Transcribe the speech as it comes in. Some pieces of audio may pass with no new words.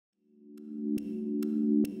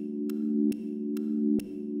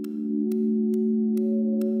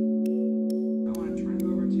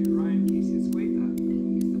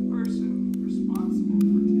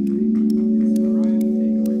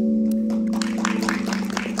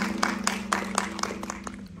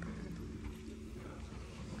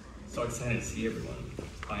see everyone,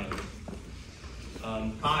 finally.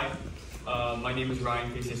 Hi, my name is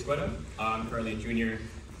Rian Escueta. I'm currently a junior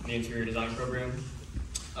in the interior design program.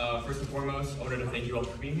 First and foremost, I wanted to thank you all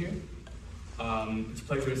for being here. It's a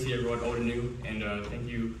pleasure to see everyone old and new, and thank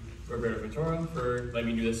you, Roberto Ventura, for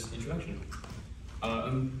letting me do this introduction.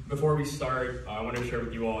 Before we start, I want to share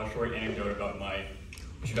with you all a short anecdote about my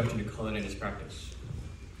introduction to Cullan and his practice.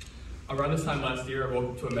 Around this time last year, I woke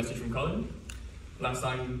up to a message from Cullan.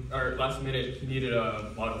 Last minute, he needed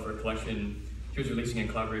a model for a collection he was releasing in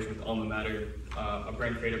collaboration with Alma Mater, a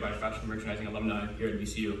brand created by fashion merchandising alumni here at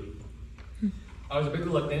VCU. I was a bit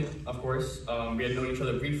reluctant, of course. We had known each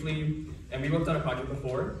other briefly, and we worked on a project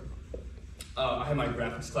before. I had my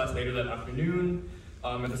graphics class later that afternoon,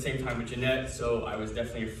 at the same time with Jeanette, so I was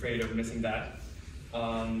definitely afraid of missing that.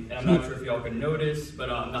 And I'm not sure if y'all could notice,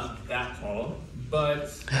 but I'm not that tall. But,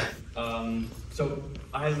 so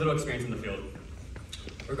I had a little experience in the field.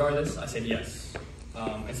 Regardless, I said yes.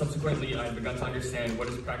 And subsequently, I begun to understand what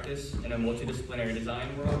is practice in a multidisciplinary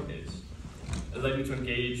design world is. It led me to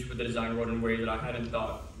engage with the design world in a way that I hadn't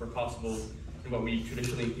thought were possible in what we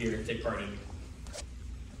traditionally here take part in.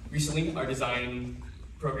 Recently, our design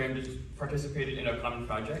program just participated in a common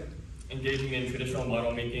project, engaging in traditional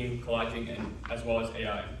model making, collaging, and as well as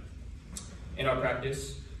AI. In our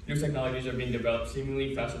practice, new technologies are being developed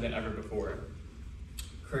seemingly faster than ever before.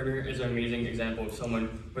 Kerner is an amazing example of someone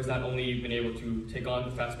who has not only been able to take on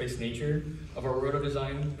the fast-paced nature of our world of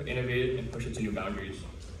design, but innovate and push it to new boundaries.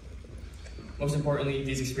 Most importantly,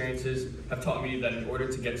 these experiences have taught me that in order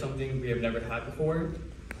to get something we have never had before,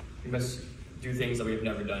 we must do things that we have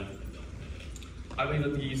never done. I believe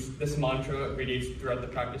that this mantra radiates throughout the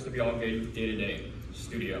practice that we all engage with day-to-day,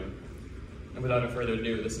 studio. And without further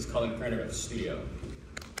ado, this is Cullan Kerner at Studio.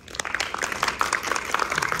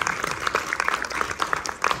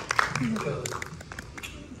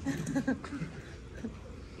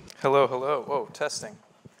 Hello, hello. Whoa, testing.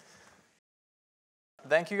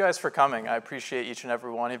 Thank you guys for coming. I appreciate each and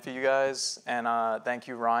every one of you guys. And thank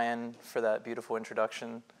you, Ryan, for that beautiful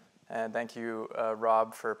introduction. And thank you,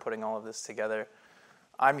 Rob, for putting all of this together.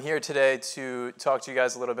 I'm here today to talk to you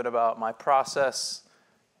guys a little bit about my process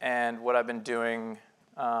and what I've been doing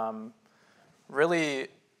really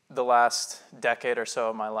the last decade or so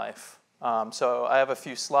of my life. So I have a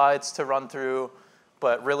few slides to run through,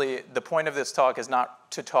 but really the point of this talk is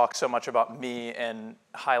not to talk so much about me and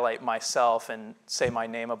highlight myself and say my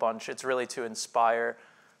name a bunch. It's really to inspire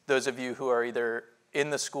those of you who are either in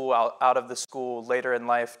the school, out of the school, later in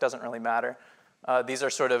life, doesn't really matter. These are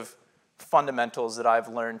sort of fundamentals that I've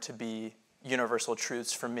learned to be universal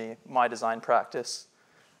truths for me, my design practice,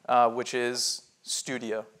 which is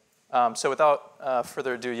studio. So without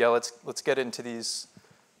further ado, yeah, let's get into these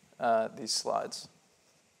slides.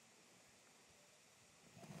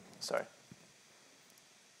 Sorry.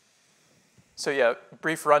 So yeah,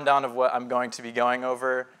 brief rundown of what I'm going to be going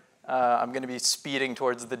over. I'm going to be speeding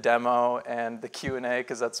towards the demo and the Q&A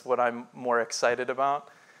because that's what I'm more excited about.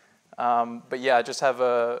 But yeah, I just have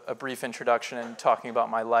a brief introduction and talking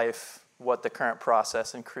about my life, what the current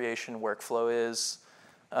process and creation workflow is.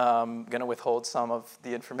 I'm going to withhold some of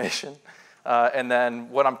the information. And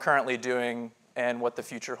then what I'm currently doing and what the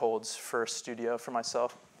future holds for studio for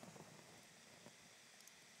myself.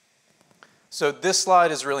 So this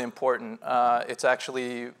slide is really important. It's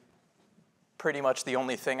actually pretty much the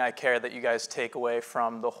only thing I care that you guys take away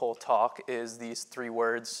from the whole talk is these three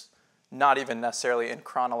words, not even necessarily in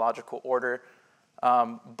chronological order,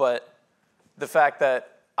 but the fact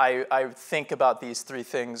that I think about these three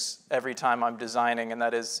things every time I'm designing, and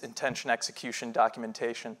that is intention, execution,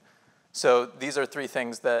 documentation. So these are three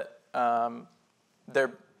things that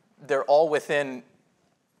they're all within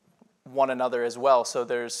one another as well. So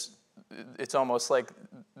it's almost like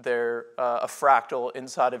they're a fractal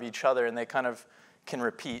inside of each other, and they kind of can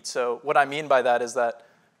repeat. So what I mean by that is that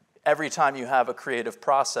every time you have a creative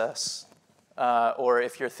process, or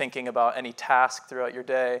if you're thinking about any task throughout your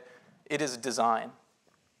day, it is design.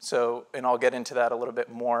 So, and I'll get into that a little bit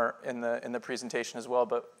more in the presentation as well,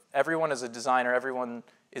 but everyone is a designer, everyone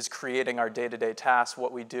is creating our day-to-day tasks,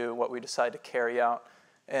 what we do, what we decide to carry out,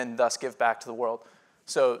 and thus give back to the world.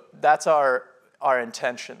 So that's our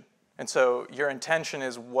intention. And so your intention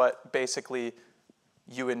is what basically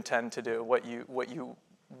you intend to do, what you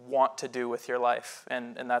want to do with your life,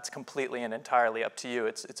 and that's completely and entirely up to you.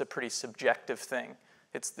 It's a pretty subjective thing.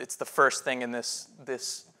 It's the first thing in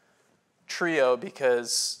this trio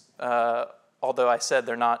because although I said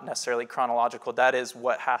they're not necessarily chronological, that is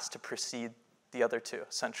what has to precede the other two,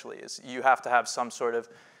 essentially, is you have to have some sort of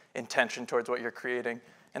intention towards what you're creating.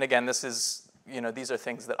 And again, these are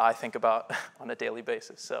things that I think about on a daily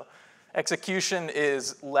basis. So Execution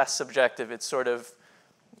is less subjective. It's sort of,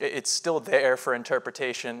 it's still there for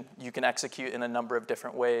interpretation. You can execute in a number of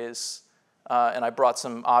different ways. And I brought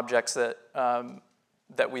some objects that,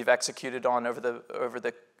 that we've executed on over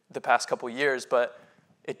the past couple years, but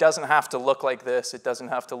it doesn't have to look like this. It doesn't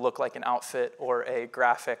have to look like an outfit or a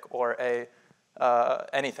graphic or a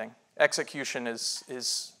anything. Execution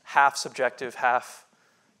is half subjective, half,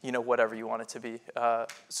 you know, whatever you want it to be.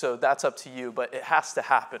 So that's up to you, but it has to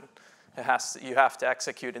happen. You have to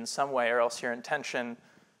execute in some way, or else your intention,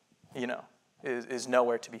 you know, is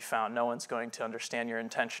nowhere to be found. No one's going to understand your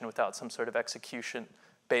intention without some sort of execution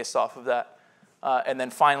based off of that. And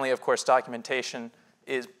then finally, of course, documentation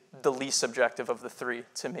is the least subjective of the three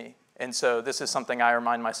to me. And so this is something I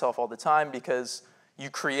remind myself all the time, because you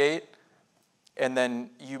create and then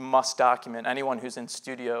you must document. Anyone who's in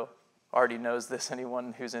studio already knows this.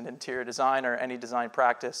 Anyone who's in interior design or any design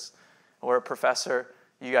practice or a professor,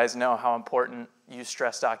 you guys know how important you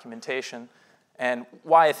stress documentation. And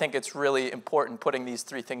why I think it's really important putting these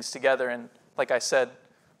three things together. And like I said,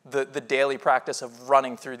 the daily practice of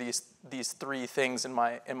running through these three things in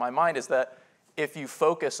my mind is that if you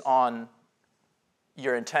focus on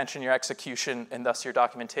your intention, your execution, and thus your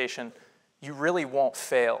documentation, you really won't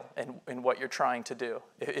fail in what you're trying to do.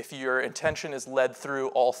 If your intention is led through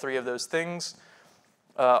all three of those things,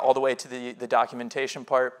 all the way to the documentation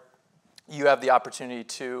part, you have the opportunity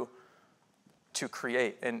to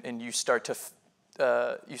create, and you start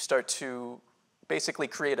to basically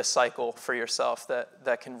create a cycle for yourself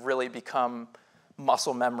that can really become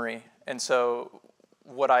muscle memory. And so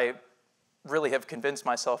what I really have convinced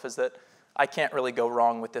myself is that I can't really go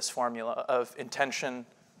wrong with this formula of intention,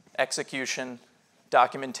 execution,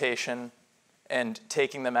 documentation, and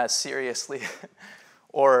taking them as seriously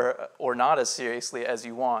or not as seriously as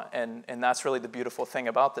you want. And that's really the beautiful thing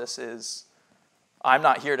about this is I'm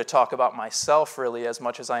not here to talk about myself really as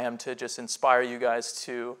much as I am to just inspire you guys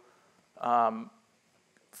to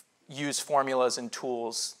use formulas and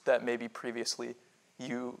tools that maybe previously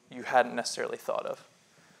you hadn't necessarily thought of.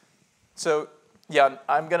 So yeah,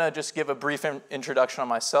 I'm going to just give a brief introduction on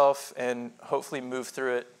myself and hopefully move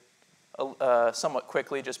through it somewhat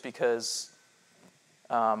quickly, just because,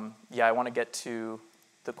 yeah, I want to get to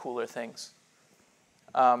the cooler things.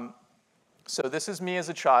 So this is me as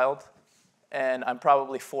a child, and I'm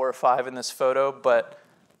probably 4 or 5 in this photo, but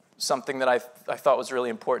something that I thought was really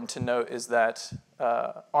important to note is that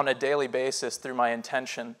on a daily basis, through my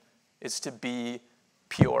intention, is to be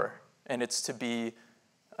pure, and it's to be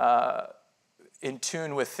in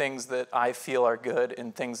tune with things that I feel are good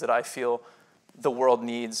and things that I feel the world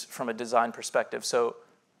needs from a design perspective. So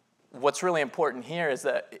what's really important here is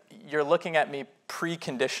that you're looking at me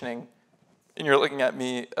preconditioning, and you're looking at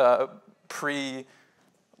me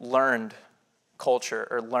pre-learned culture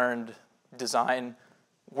or learned design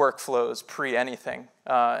workflows, pre-anything,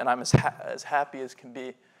 and I'm as happy as can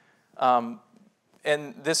be.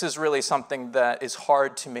 And this is really something that is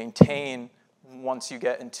hard to maintain once you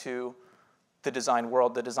get into the design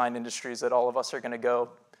world, the design industries that all of us are going to go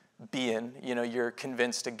be in. You know, you're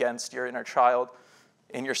convinced against your inner child,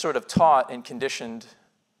 and you're sort of taught and conditioned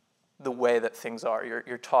the way that things are.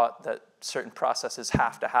 You're taught that certain processes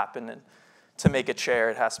have to happen, and to make a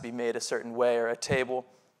chair, it has to be made a certain way, or a table,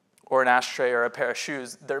 or an ashtray, or a pair of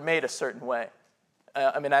shoes. They're made a certain way.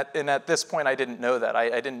 I mean, at this point, I didn't know that.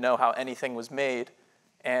 I didn't know how anything was made,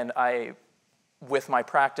 and I, with my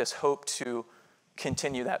practice, hope to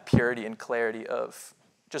continue that purity and clarity of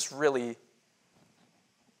just really,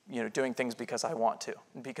 you know, doing things because I want to,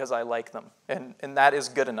 and because I like them, and that is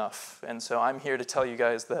good enough. And so I'm here to tell you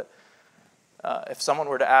guys that if someone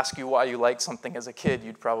were to ask you why you liked something as a kid,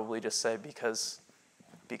 you'd probably just say because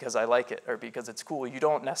I like it, or because it's cool. You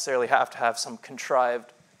don't necessarily have to have some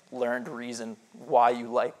contrived, learned reason why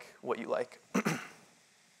you like what you like.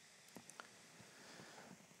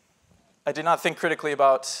 I did not think critically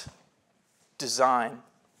about design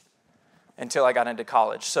until I got into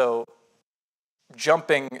college. So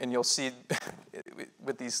jumping, and you'll see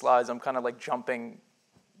with these slides, I'm kind of like jumping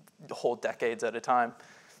whole decades at a time.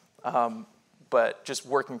 But just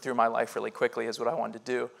working through my life really quickly is what I wanted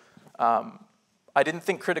to do. I didn't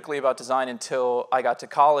think critically about design until I got to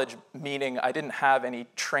college, meaning I didn't have any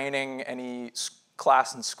training, any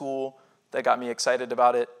class in school that got me excited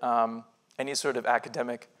about it, any sort of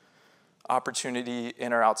academic opportunity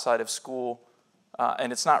in or outside of school.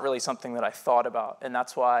 And it's not really something that I thought about. And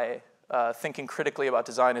that's why thinking critically about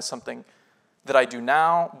design is something that I do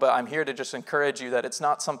now, but I'm here to just encourage you that it's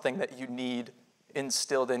not something that you need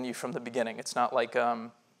instilled in you from the beginning. It's not like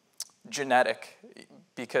genetic,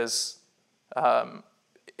 because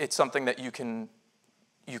it's something that you can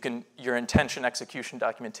your intention execution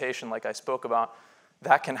documentation, like I spoke about,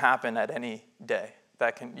 that can happen at any day.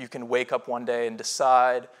 You can wake up one day and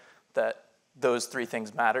decide that those three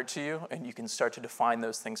things matter to you, and you can start to define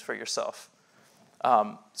those things for yourself.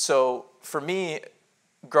 So for me,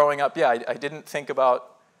 growing up, yeah, I didn't think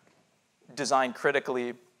about design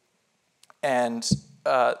critically, and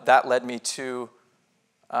that led me to,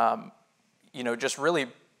 just really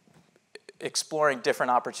exploring different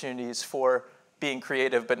opportunities for being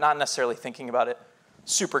creative, but not necessarily thinking about it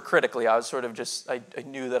super critically. I was sort of just, I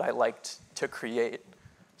knew that I liked to create.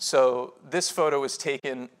 So this photo was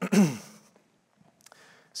taken,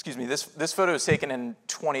 excuse me, this photo was taken in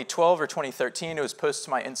 2012 or 2013. It was posted to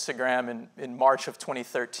my Instagram in March of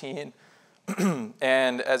 2013.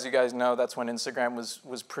 And as you guys know, that's when Instagram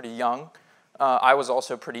was pretty young. I was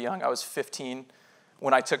also pretty young. I was 15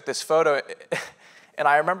 when I took this photo. And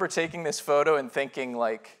I remember taking this photo and thinking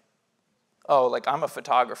like, oh, like I'm a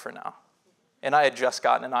photographer now. And I had just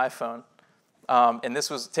gotten an iPhone. And this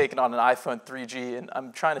was taken on an iPhone 3G, and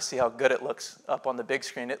I'm trying to see how good it looks up on the big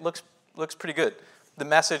screen. It looks pretty good. The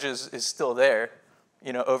message is still there,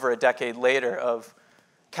 over a decade later, of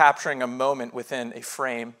capturing a moment within a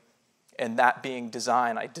frame, and that being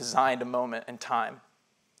design. I designed a moment in time.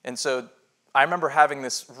 And so I remember having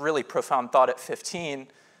this really profound thought at 15,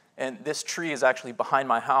 and this tree is actually behind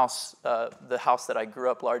my house, the house that I grew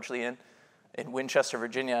up largely in Winchester,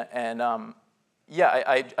 Virginia. And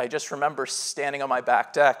I just remember standing on my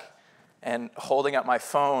back deck and holding up my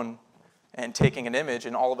phone and taking an image,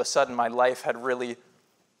 and all of a sudden my life had really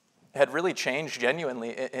changed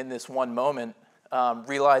genuinely in this one moment,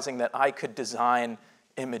 realizing that I could design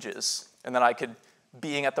images and that I could,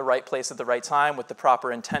 being at the right place at the right time with the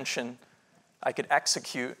proper intention, I could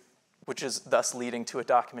execute, which is thus leading to a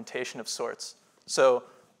documentation of sorts. So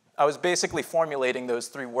I was basically formulating those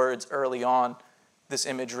three words early on. This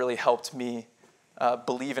image really helped me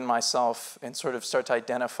believe in myself and sort of start to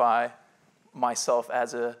identify myself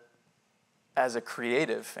as a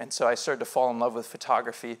creative. And so I started to fall in love with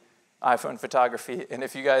photography, iPhone photography. And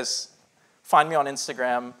if you guys find me on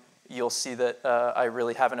Instagram, you'll see that I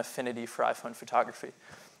really have an affinity for iPhone photography.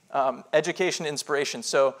 Education, inspiration.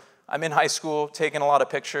 So I'm in high school, taking a lot of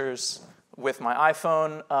pictures with my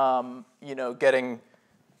iPhone, getting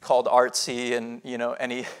called artsy and,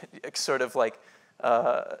 any sort of like,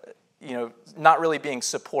 not really being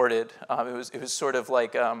supported. It was sort of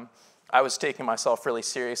like I was taking myself really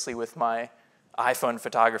seriously with my iPhone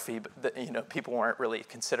photography, but people weren't really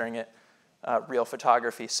considering it real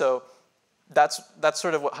photography. So that's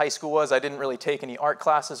sort of what high school was. I didn't really take any art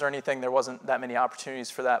classes or anything. There wasn't that many opportunities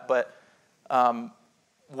for that. But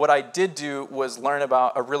what I did do was learn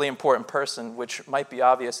about a really important person, which might be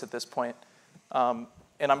obvious at this point.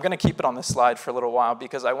 And I'm going to keep it on this slide for a little while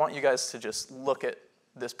because I want you guys to just look at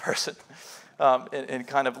this person and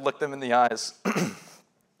kind of look them in the eyes.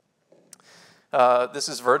 This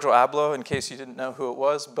is Virgil Abloh, in case you didn't know who it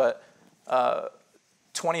was, but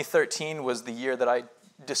 2013 was the year that I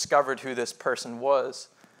discovered who this person was.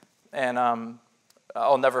 And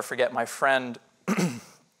I'll never forget my friend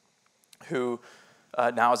who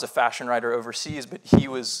now is a fashion writer overseas, but he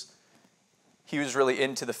was really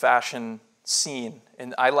into the fashion scene.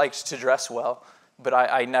 And I liked to dress well, but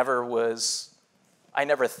I never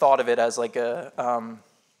thought of it as like I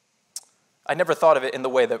never thought of it in the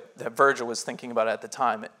way that Virgil was thinking about it at the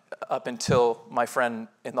time, up until my friend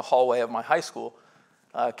in the hallway of my high school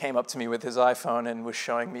came up to me with his iPhone and was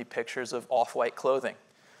showing me pictures of off-white clothing.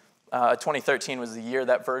 2013 was the year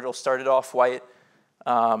that Virgil started Off-White.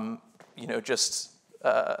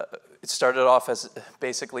 It started off as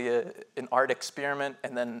basically an art experiment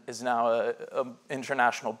and then is now an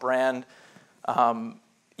international brand,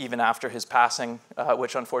 even after his passing,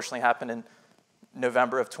 which unfortunately happened in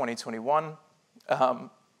November of 2021.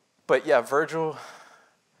 But yeah, Virgil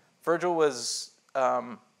was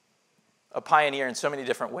a pioneer in so many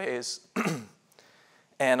different ways.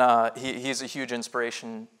 And he's a huge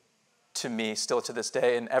inspiration to me still to this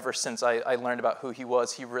day. And ever since I learned about who he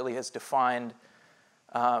was, he really has defined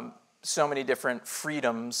so many different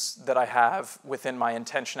freedoms that I have within my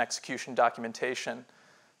intention execution documentation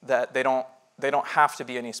that they don't have to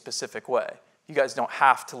be any specific way. You guys don't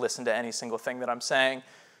have to listen to any single thing that I'm saying.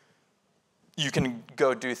 You can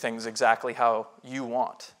go do things exactly how you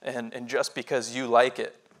want. And just because you like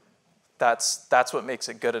it, that's what makes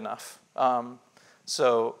it good enough.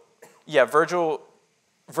 So yeah, Virgil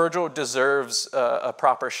deserves a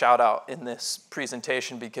proper shout out in this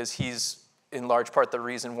presentation because he's in large part the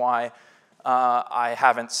reason why I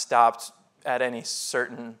haven't stopped at any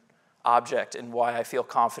certain object and why I feel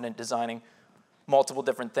confident designing multiple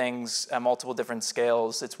different things at multiple different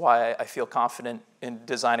scales. It's why I feel confident in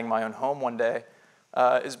designing my own home one day,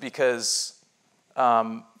 is because,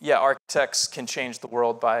 yeah, architects can change the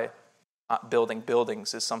world by not building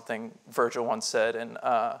buildings, is something Virgil once said, and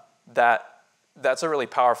that's a really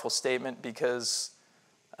powerful statement, because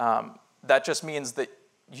that just means that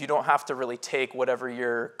you don't have to really take whatever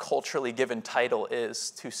your culturally given title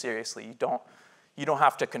is too seriously. You don't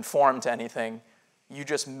have to conform to anything. You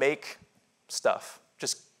just make stuff.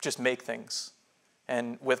 Just make things.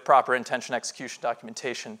 And with proper intention, execution,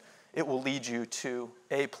 documentation, it will lead you to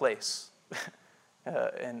a place,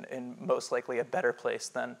 and most likely a better place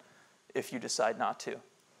than if you decide not to.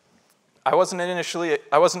 I wasn't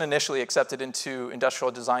initially accepted into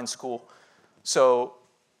industrial design school, so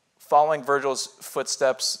following Virgil's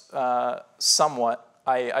footsteps somewhat,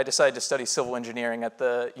 I decided to study civil engineering at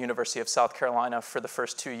the University of South Carolina for the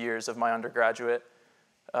first 2 years of my undergraduate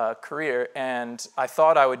career, and I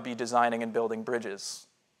thought I would be designing and building bridges.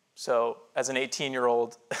 So as an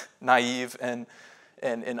 18-year-old, naive and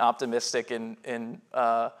optimistic, and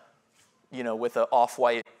with an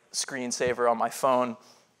off-white screensaver on my phone,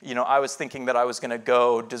 I was thinking that I was going to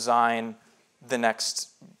go design the next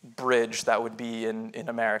bridge that would be in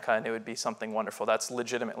America, and it would be something wonderful. That's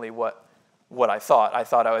legitimately what I thought. I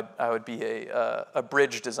thought I would be a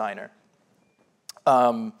bridge designer.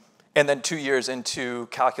 And then 2 years into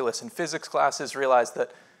calculus and physics classes, realized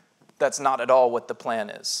that that's not at all what the plan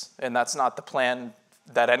is, and that's not the plan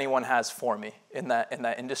that anyone has for me in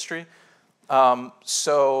that industry.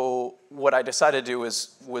 So what I decided to do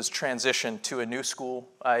was transition to a new school.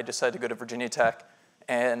 I decided to go to Virginia Tech,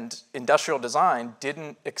 and industrial design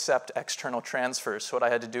didn't accept external transfers. So what I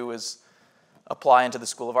had to do was apply into the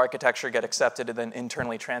School of Architecture, get accepted, and then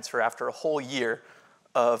internally transfer after a whole year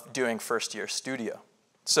of doing first-year studio.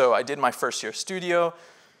 So I did my first-year studio,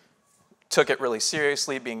 took it really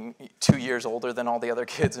seriously, being 2 years older than all the other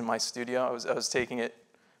kids in my studio. I was taking it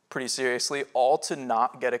pretty seriously, all to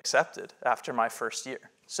not get accepted after my first year.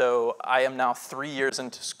 So I am now 3 years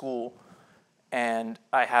into school, and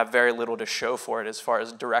I have very little to show for it as far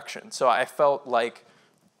as direction. So I felt like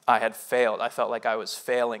I had failed. I felt like I was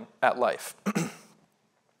failing at life.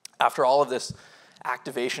 After all of this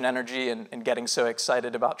activation energy and getting so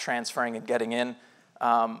excited about transferring and getting in,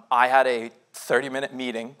 I had a 30-minute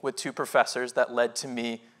meeting with 2 professors that led to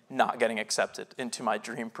me not getting accepted into my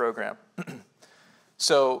dream program.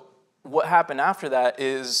 So what happened after that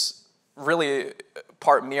is really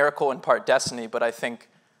part miracle and part destiny, but I think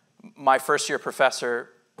my first-year professor,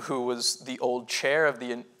 who was the old chair of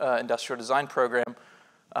the industrial design program,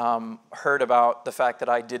 heard about the fact that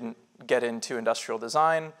I didn't get into industrial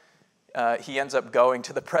design. He ends up going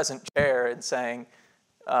to the present chair and saying,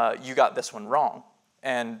 you got this one wrong,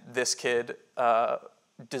 and this kid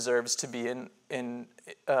deserves to be in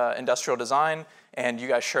industrial design, and you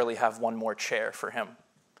guys surely have one more chair for him.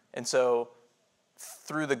 And so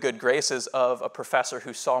through the good graces of a professor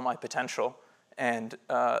who saw my potential, and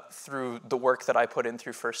through the work that I put in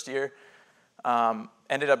through first year,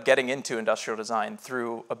 ended up getting into industrial design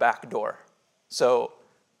through a back door. So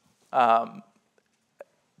I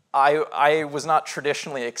was not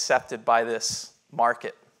traditionally accepted by this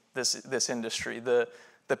market, this industry. The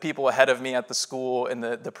people ahead of me at the school and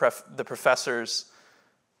the professors,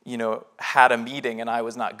 had a meeting, and I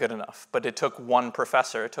was not good enough. But it took one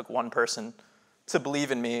professor, it took one person to believe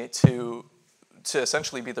in me to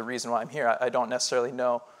essentially be the reason why I'm here. I don't necessarily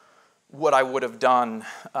know what I would have done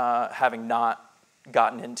having not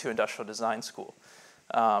gotten into industrial design school.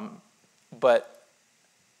 But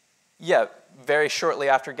yeah, very shortly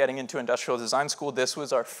after getting into industrial design school, this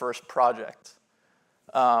was our first project.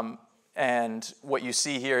 And what you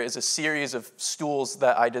see here is a series of stools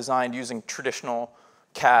that I designed using traditional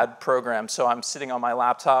CAD programs. So I'm sitting on my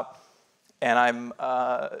laptop, and I'm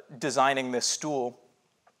designing this stool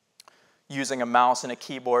using a mouse and a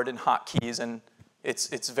keyboard and hotkeys, and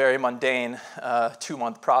it's very mundane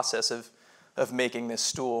 2-month process of making this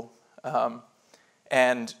stool.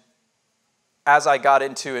 And as I got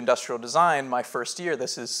into industrial design, my first year,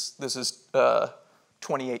 this is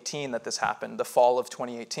 2018 that this happened, the fall of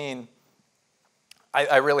 2018,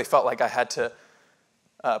 I really felt like I had to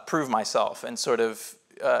prove myself and sort of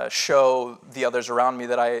show the others around me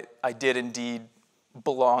that I did indeed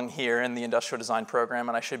belong here in the industrial design program,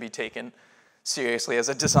 and I should be taken seriously as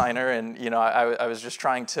a designer. And I was just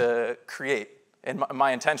trying to create, and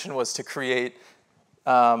my intention was to create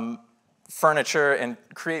furniture and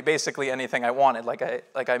create basically anything I wanted.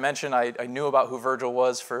 Like I mentioned, I knew about who Virgil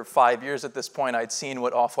was for 5 years at this point. I'd seen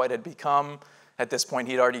what Off-White had become. At this point,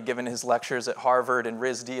 he'd already given his lectures at Harvard and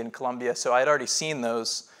RISD and Columbia, so I'd already seen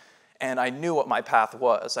those. And I knew what my path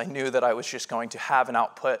was. I knew that I was just going to have an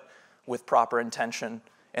output with proper intention,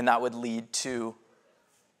 and that would lead to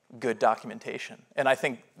good documentation. And I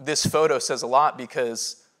think this photo says a lot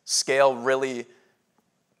because scale really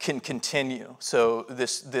can continue. So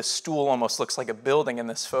this stool almost looks like a building in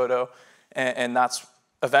this photo, and that's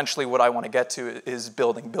eventually what I want to get to, is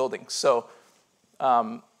building buildings. So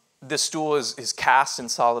this stool is cast in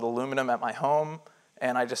solid aluminum at my home,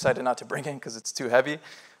 and I decided not to bring it because it's too heavy.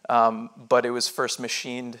 But it was first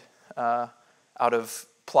machined out of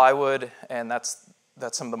plywood, and that's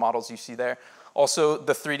some of the models you see there. Also,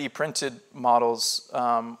 the 3D printed models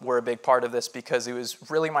were a big part of this because it was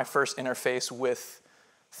really my first interface with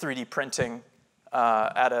 3D printing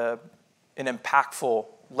at an impactful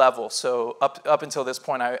level. So up until this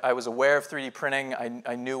point, I was aware of 3D printing.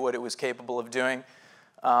 I knew what it was capable of doing,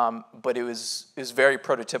 but it was very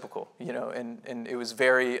prototypical, you know, and it was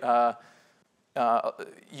very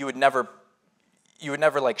you would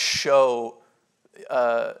never like show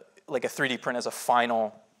like a 3D print as a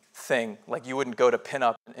final thing. Like you wouldn't go to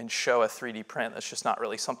pinup and show a 3D print. That's just not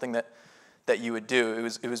really something that you would do.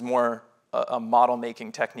 It was more a model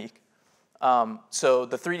making technique. So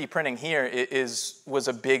the 3D printing here was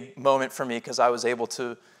a big moment for me because I was able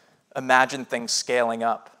to imagine things scaling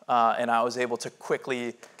up, and I was able to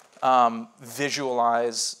quickly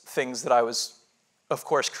visualize things that I was, of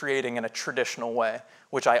course, creating in a traditional way,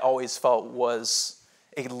 which I always felt was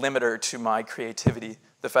a limiter to my creativity.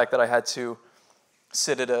 The fact that I had to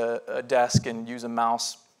sit at a desk and use a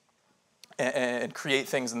mouse and create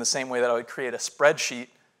things in the same way that I would create a spreadsheet,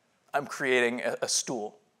 I'm creating a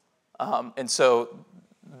stool. And so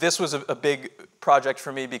this was a big project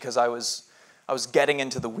for me because I was getting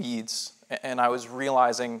into the weeds, and I was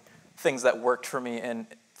realizing things that worked for me and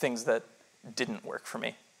things that didn't work for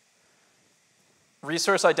me.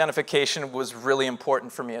 Resource identification was really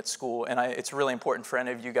important for me at school, and it's really important for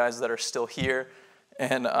any of you guys that are still here.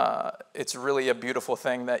 And it's really a beautiful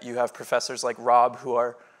thing that you have professors like Rob who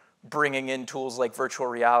are bringing in tools like virtual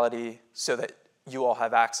reality so that you all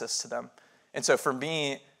have access to them. And so for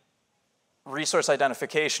me, resource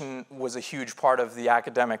identification was a huge part of the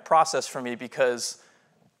academic process for me because,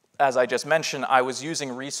 as I just mentioned, I was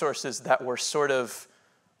using resources that were sort of,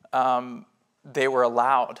 they were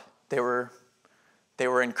allowed. They were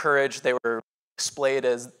encouraged. They were displayed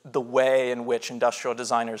as the way in which industrial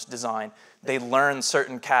designers design. They learn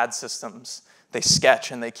certain CAD systems. They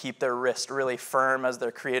sketch and they keep their wrist really firm as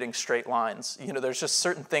they're creating straight lines. You know, there's just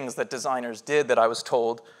certain things that designers did that I was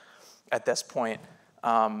told at this point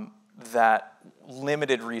that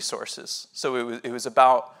limited resources. So it was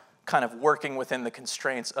about kind of working within the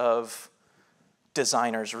constraints of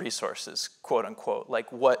designers' resources, quote unquote,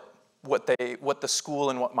 like what the school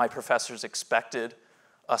and what my professors expected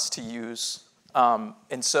us to use.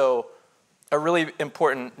 And so a really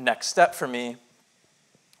important next step for me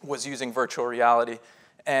was using virtual reality.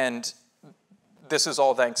 And this is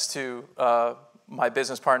all thanks to my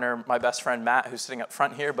business partner, my best friend, Matt, who's sitting up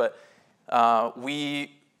front here. But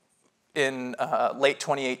we, in late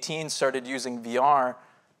 2018, started using VR.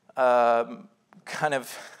 I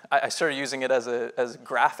started using it as a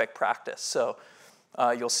graphic practice. So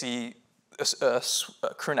you'll see a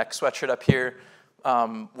crew neck sweatshirt up here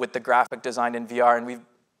with the graphic designed in VR. And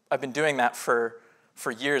I've been doing that for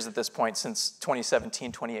years at this point, since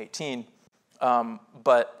 2017, 2018.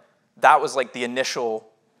 But that was like the initial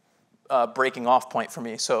breaking off point for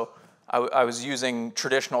me. So I was using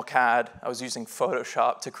traditional CAD, I was using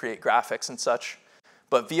Photoshop to create graphics and such.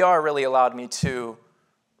 But VR really allowed me to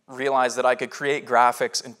realize that I could create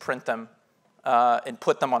graphics and print them and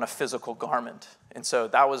put them on a physical garment. And so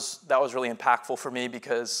that was really impactful for me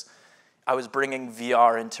because I was bringing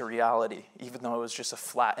VR into reality, even though it was just a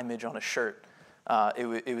flat image on a shirt.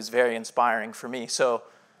 It was very inspiring for me. So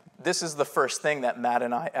this is the first thing that Matt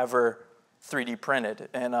and I ever 3D printed,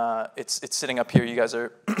 and it's sitting up here. You guys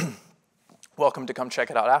are welcome to come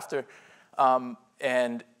check it out after.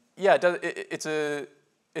 And yeah, it's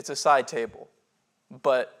a side table,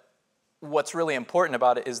 but what's really important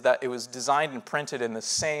about it is that it was designed and printed in the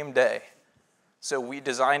same day. So we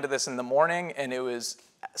designed this in the morning, and it was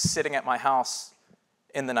sitting at my house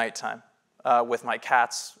in the nighttime with my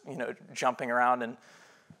cats, you know, jumping around and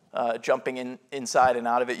jumping inside and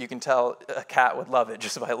out of it. You can tell a cat would love it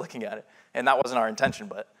just by looking at it, and that wasn't our intention.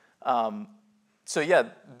 But so yeah,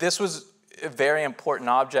 this was a very important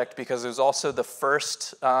object because it was also the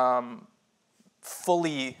first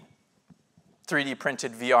fully 3D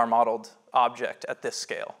printed VR modeled object at this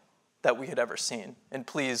scale that we had ever seen. And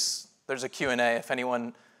please, there's a Q&A. If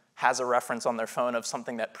anyone has a reference on their phone of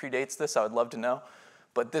something that predates this, I would love to know.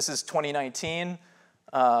 But this is 2019.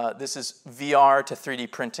 This is VR to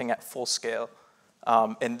 3D printing at full scale.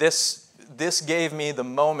 And this gave me the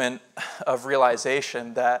moment of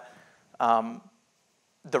realization that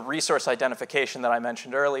the resource identification that I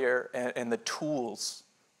mentioned earlier and the tools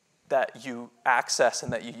that you access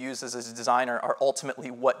and that you use as a designer are ultimately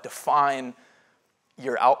what define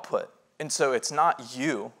your output. And so it's not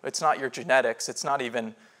you, it's not your genetics, it's not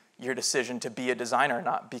even your decision to be a designer or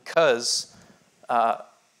not, because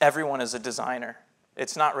everyone is a designer.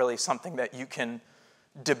 It's not really something that you can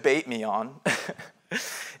debate me on,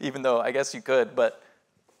 even though I guess you could, but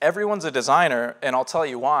everyone's a designer, and I'll tell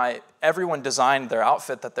you why. Everyone designed their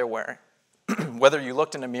outfit that they're wearing. Whether you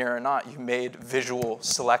looked in a mirror or not, you made visual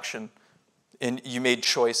selection, and you made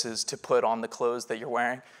choices to put on the clothes that you're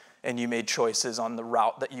wearing, and you made choices on the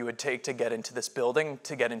route that you would take to get into this building,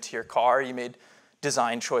 to get into your car. You made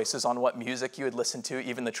design choices on what music you would listen to,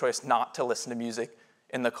 even the choice not to listen to music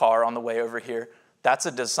in the car on the way over here. That's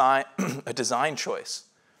a design, a design choice.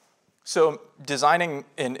 So designing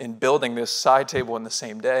and building this side table in the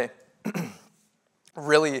same day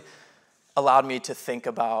really allowed me to think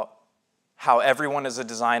about how everyone is a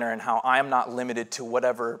designer and how I am not limited to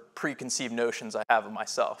whatever preconceived notions I have of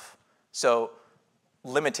myself. So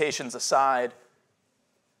limitations aside,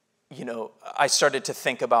 you know, I started to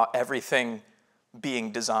think about everything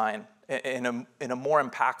being design in a more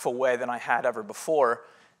impactful way than I had ever before.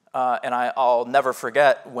 And I'll never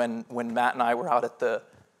forget when Matt and I were out at the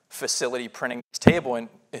facility printing this table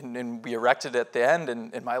and we erected it at the end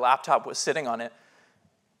and my laptop was sitting on it.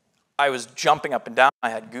 I was jumping up and down. I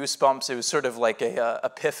had goosebumps. It was sort of like a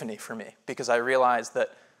epiphany for me, because I realized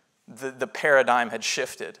that the paradigm had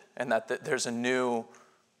shifted and that there's a new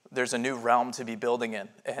realm to be building in,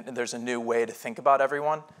 and there's a new way to think about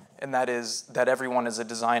everyone, and that is that everyone is a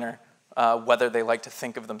designer, whether they like to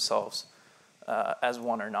think of themselves as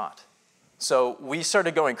one or not. So we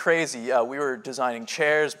started going crazy. We were designing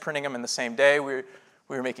chairs, printing them in the same day. We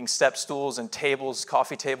were making step stools and tables,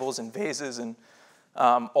 coffee tables and vases, and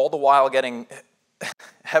all the while getting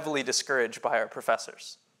heavily discouraged by our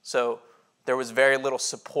professors. So there was very little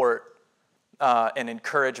support and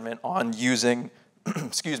encouragement on using,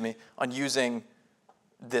 on using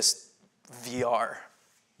this VR.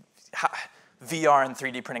 VR and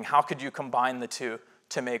 3D printing, how could you combine the two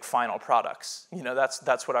to make final products? You know,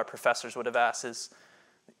 that's what our professors would have asked is,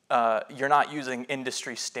 you're not using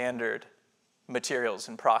industry standard materials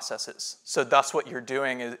and processes. So thus what you're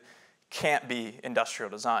doing can't be industrial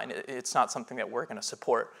design. It's not something that we're gonna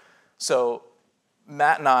support. So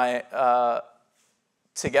Matt and I,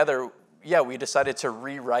 together, we decided to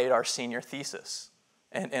rewrite our senior thesis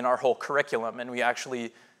and our whole curriculum, and we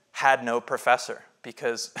actually had no professor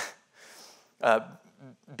because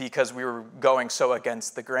we were going so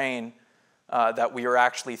against the grain that we were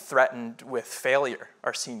actually threatened with failure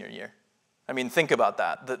our senior year. I mean, think about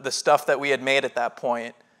that. The stuff that we had made at that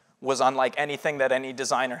point was unlike anything that any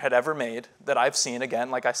designer had ever made that I've seen.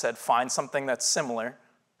 Again, like I said, find something that's similar,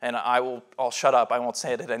 and I'll shut up. I won't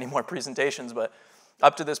say it at any more presentations, but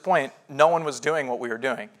up to this point, no one was doing what we were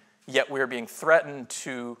doing, yet we were being threatened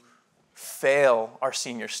to fail our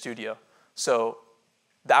senior studio. So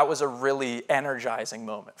that was a really energizing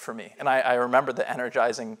moment for me. And I remember the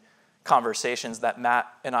energizing conversations that Matt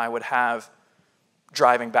and I would have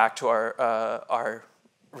driving back to our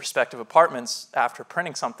respective apartments after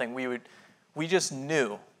printing something. We just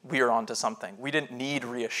knew we were onto something. We didn't need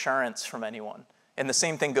reassurance from anyone. And the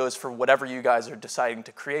same thing goes for whatever you guys are deciding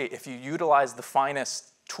to create. If you utilize the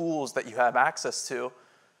finest tools that you have access to,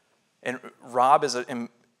 and Rob is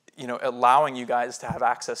allowing you guys to have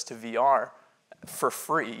access to VR for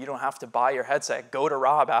free. You don't have to buy your headset. Go to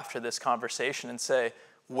Rob after this conversation and say,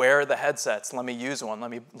 where are the headsets? Let me use one. Let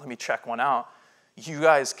me check one out. You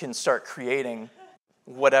guys can start creating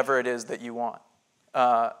whatever it is that you want.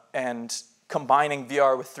 And combining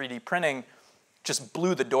VR with 3D printing just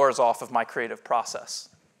blew the doors off of my creative process.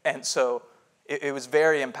 And so it was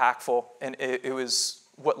very impactful, and it was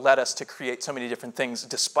what led us to create so many different things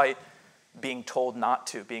despite being told not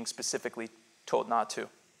to, being specifically told not to.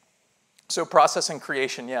 So process and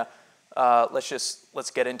creation,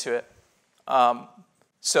 let's get into it.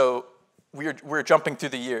 So we're jumping through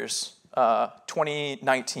the years.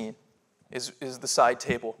 2019 is the side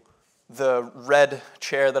table. The red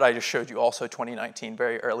chair that I just showed you, also 2019,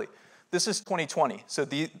 very early. This is 2020, so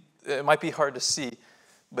it might be hard to see,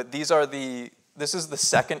 but this is the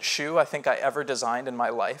second shoe I think I ever designed in my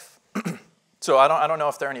life. So I don't know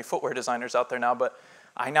if there are any footwear designers out there now, but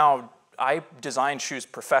I design shoes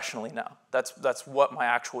professionally now. That's what my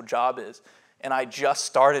actual job is. And I just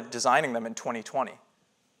started designing them in 2020,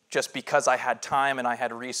 just because I had time and I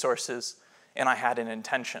had resources and I had an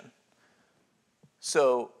intention.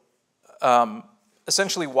 So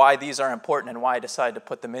essentially why these are important and why I decided to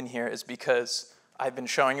put them in here is because I've been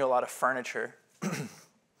showing you a lot of furniture,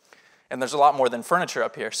 and there's a lot more than furniture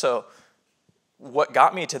up here. So what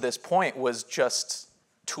got me to this point was just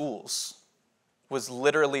tools, was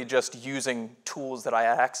literally just using tools that I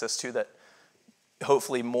had access to that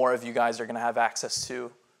hopefully more of you guys are going to have access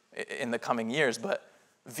to in the coming years. But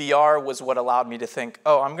VR was what allowed me to think,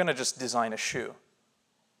 oh, I'm going to just design a shoe.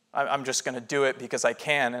 I'm just going to do it because I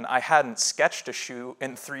can. And I hadn't sketched a shoe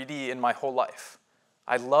in 3D in my whole life.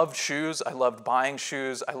 I loved shoes. I loved buying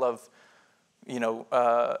shoes. I love,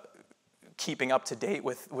 keeping up to date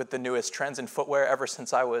with the newest trends in footwear ever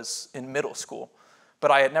since I was in middle school.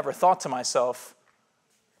 But I had never thought to myself,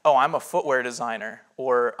 oh, I'm a footwear designer,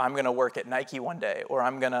 or I'm going to work at Nike one day, or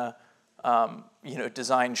I'm going to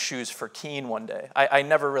design shoes for Keen one day. I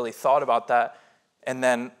never really thought about that. And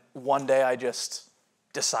then one day I just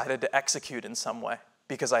decided to execute in some way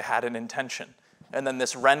because I had an intention. And then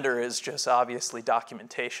this render is just obviously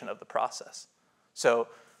documentation of the process. So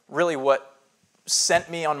really what sent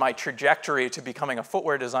me on my trajectory to becoming a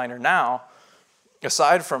footwear designer now,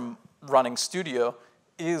 aside from running studio,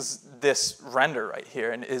 is this render right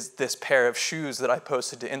here, and is this pair of shoes that I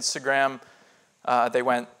posted to Instagram. They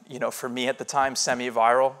went, for me at the time,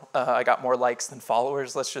 semi-viral. I got more likes than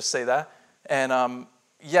followers, let's just say that. And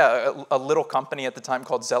a little company at the time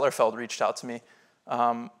called Zellerfeld reached out to me.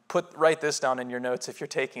 Write this down in your notes if you're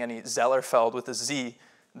taking any. Zellerfeld with a Z.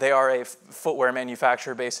 They are a footwear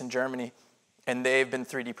manufacturer based in Germany, and they've been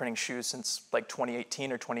 3D printing shoes since like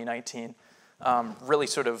 2018 or 2019. Really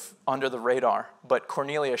sort of under the radar. But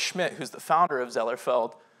Cornelia Schmidt, who's the founder of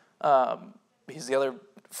Zellerfeld, he's the other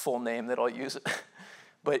full name that I'll use.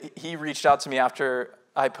 But he reached out to me after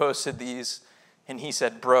I posted these, and he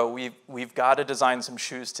said, bro, we've got to design some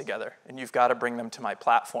shoes together, and you've got to bring them to my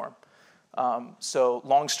platform. So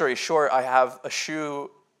long story short, I have a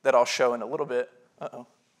shoe that I'll show in a little bit. Uh-oh.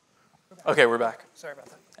 Okay, we're back. Sorry about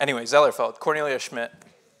that. Anyway, Zellerfeld, Cornelia Schmidt,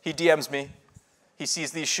 he DMs me. He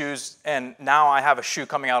sees these shoes, and now I have a shoe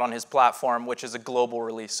coming out on his platform, which is a global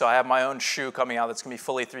release. So I have my own shoe coming out that's going to be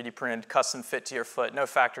fully 3D printed, custom fit to your foot, no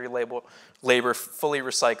factory labor, fully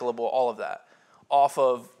recyclable, all of that, off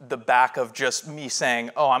of the back of just me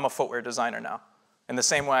saying, oh, I'm a footwear designer now. In the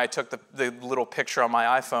same way I took the little picture on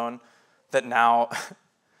my iPhone that now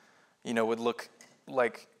would look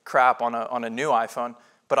like crap on a new iPhone,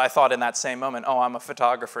 but I thought in that same moment, oh, I'm a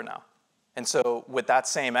photographer now. And so with that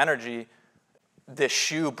same energy, this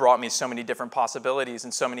shoe brought me so many different possibilities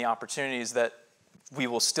and so many opportunities that we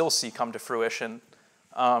will still see come to fruition,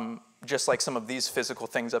 just like some of these physical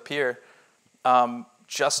things up here,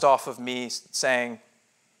 just off of me saying,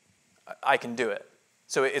 I can do it.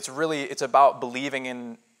 So it's about believing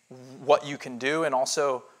in what you can do, and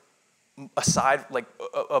also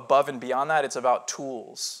above and beyond that, it's about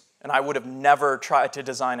tools. And I would have never tried to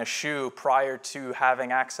design a shoe prior to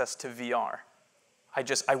having access to VR.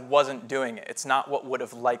 I wasn't doing it. It's not what would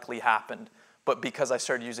have likely happened. But because I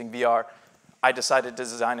started using VR, I decided to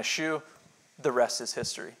design a shoe. The rest is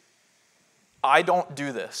history. I don't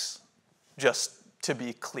do this, just to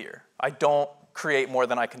be clear. I don't create more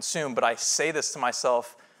than I consume, but I say this to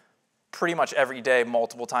myself pretty much every day,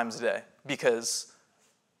 multiple times a day, because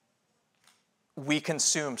we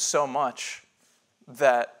consume so much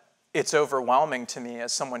that it's overwhelming to me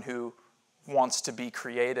as someone who wants to be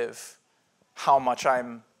creative, how much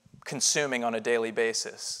I'm consuming on a daily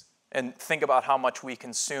basis. And think about how much we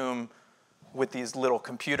consume with these little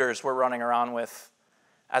computers we're running around with,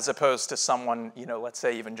 as opposed to someone, let's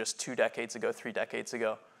say even just 2 decades ago, 3 decades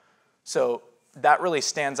ago. So that really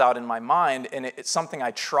stands out in my mind, and it's something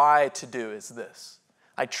I try to do is this.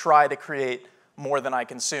 I try to create more than I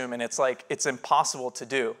consume, and it's impossible to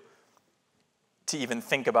do, to even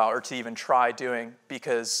think about or to even try doing,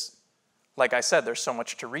 because like I said, there's so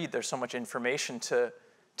much to read, there's so much information to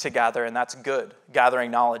gather, and that's good. Gathering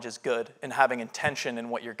knowledge is good, and having intention in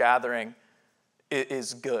what you're gathering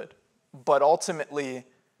is good. But ultimately,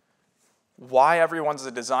 why everyone's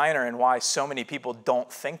a designer and why so many people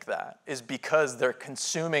don't think that is because they're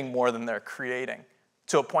consuming more than they're creating,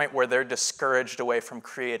 to a point where they're discouraged away from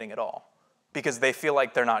creating at all, because they feel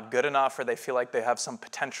like they're not good enough, or they feel like they have some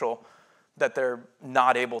potential that they're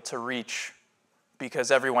not able to reach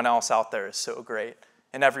because everyone else out there is so great,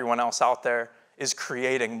 and everyone else out there is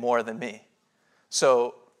creating more than me.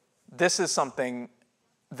 So this is something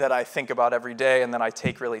that I think about every day and that I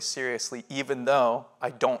take really seriously, even though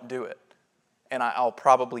I don't do it. And I'll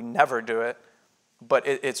probably never do it, but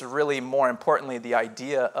it's really more importantly the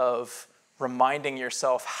idea of reminding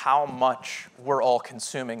yourself how much we're all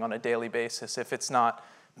consuming on a daily basis. If it's not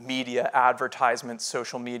media, advertisements,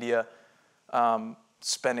 social media,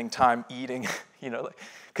 spending time eating, like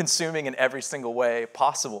consuming in every single way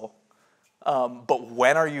possible. But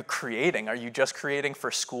when are you creating? Are you just creating for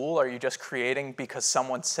school? Are you just creating because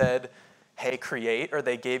someone said, hey, create, or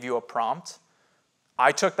they gave you a prompt?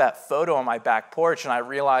 I took that photo on my back porch and I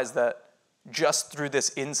realized that just through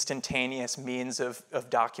this instantaneous means of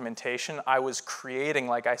documentation, I was creating,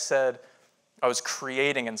 like I said, I was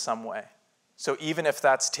creating in some way. So even if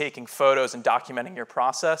that's taking photos and documenting your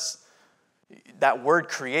process, that word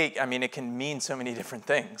create, I mean, it can mean so many different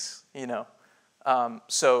things,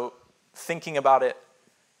 So thinking about it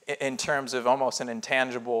in terms of almost an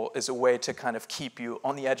intangible is a way to kind of keep you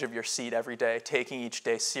on the edge of your seat every day, taking each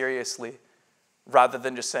day seriously, rather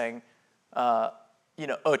than just saying, oh,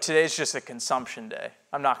 today's just a consumption day.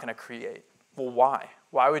 I'm not going to create. Well, why?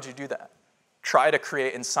 Why would you do that? Try to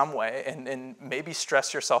create in some way and maybe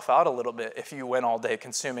stress yourself out a little bit if you went all day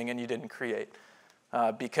consuming and you didn't create.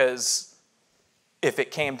 Because if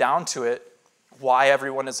it came down to it, why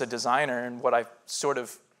everyone is a designer and what I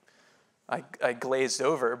glazed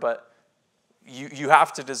over, but you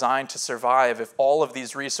have to design to survive. If all of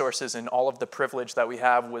these resources and all of the privilege that we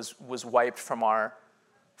have was wiped from our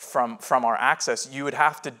access, you would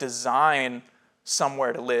have to design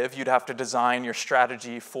somewhere to live. You'd have to design your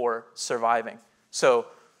strategy for surviving. So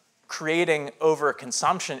creating over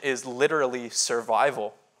consumption is literally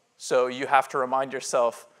survival. So you have to remind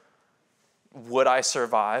yourself, would I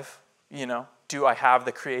survive? Do I have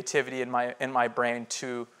the creativity in my brain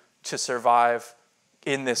to survive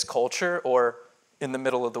in this culture or in the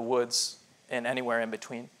middle of the woods and anywhere in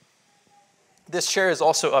between? This chair is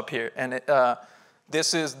also up here, and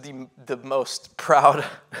this is the most proud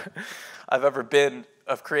I've ever been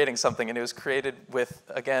of creating something, and it was created with,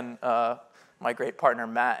 again, my great partner,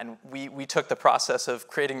 Matt, and we took the process of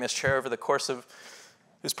creating this chair over the course of,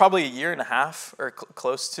 it was probably a year and a half, or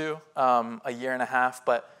close to a year and a half,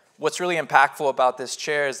 but what's really impactful about this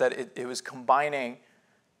chair is that it was combining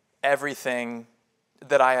everything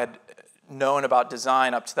that I had known about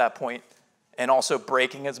design up to that point, and also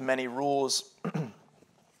breaking as many rules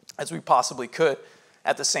as we possibly could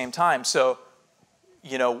at the same time. So,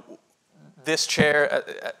 this chair,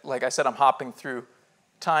 like I said, I'm hopping through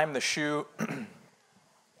time. The shoe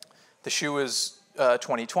is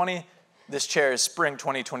 2020. This chair is spring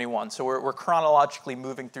 2021. So we're chronologically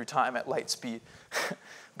moving through time at light speed.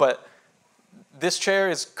 But this chair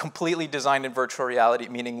is completely designed in virtual reality,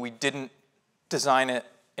 meaning we didn't design it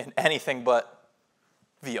in anything but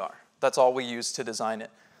VR. That's all we used to design it.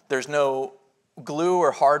 There's no glue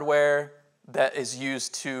or hardware that is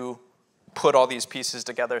used to put all these pieces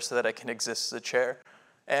together so that it can exist as a chair.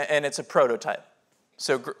 And it's a prototype.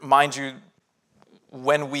 So mind you,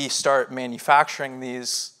 when we start manufacturing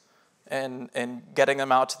these and getting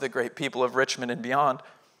them out to the great people of Richmond and beyond,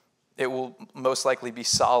 it will most likely be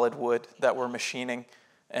solid wood that we're machining,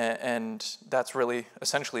 and that's really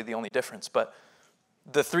essentially the only difference. But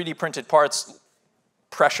the 3D printed parts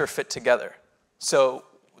pressure fit together. So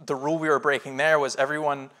the rule we were breaking there was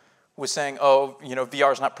everyone was saying, oh,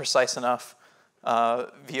 VR is not precise enough.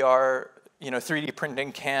 VR, 3D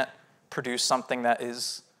printing can't produce something that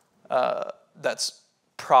is that's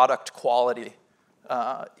product quality.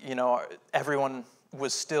 Everyone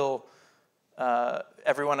was still,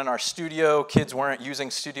 everyone in our studio, kids weren't using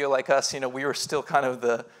studio like us. We were still kind of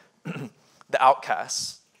the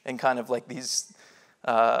outcasts, and kind of like these,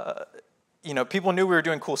 people knew we were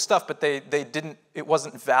doing cool stuff, but they didn't, it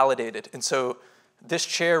wasn't validated. And so this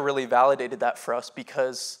chair really validated that for us,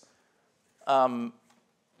 because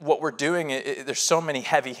what we're doing, there's so many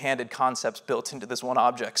heavy-handed concepts built into this one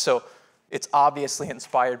object. So it's obviously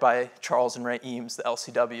inspired by Charles and Ray Eames, the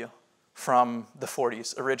LCW, from the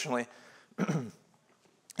 40s originally.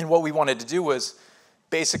 And what we wanted to do was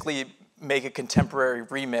basically make a contemporary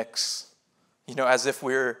remix, as if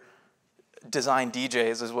we're design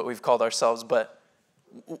DJs is what we've called ourselves, but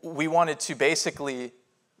we wanted to basically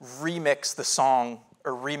remix the song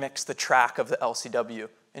or remix the track of the LCW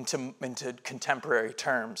into contemporary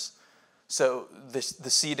terms. So the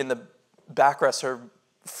seat and the backrests are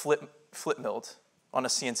flip milled on a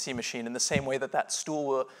CNC machine in the same way that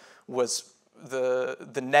stool was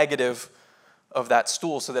the negative of that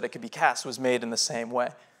stool, so that it could be cast, was made in the same way.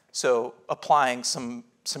 So applying some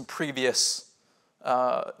previous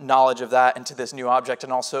knowledge of that into this new object,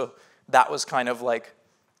 and also that was kind of like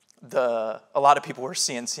a lot of people were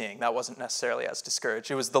CNCing. That wasn't necessarily as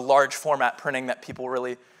discouraged. It was the large format printing that people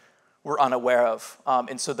really were unaware of.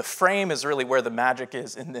 And so the frame is really where the magic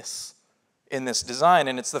is in this in this design,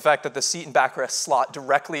 and it's the fact that the seat and backrest slot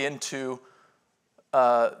directly into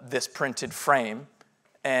this printed frame,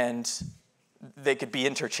 and they could be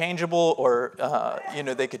interchangeable, or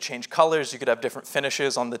they could change colors. You could have different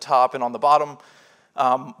finishes on the top and on the bottom.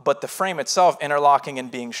 But the frame itself, interlocking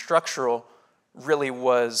and being structural, really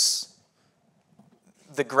was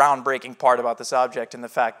the groundbreaking part about this object, and the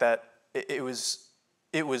fact that it was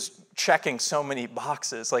checking so many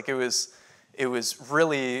boxes. Like it was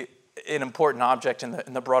really an important object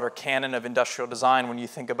in the broader canon of industrial design when you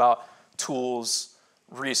think about tools,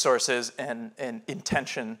 resources, and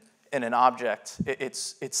intention in an object.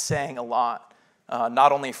 It's saying a lot,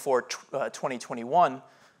 not only for 2021,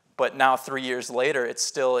 but now 3 years later, it's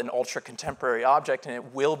still an ultra-contemporary object, and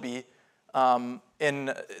it will be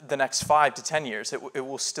in the next 5 to 10 years. It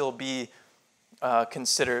will still be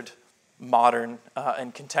considered modern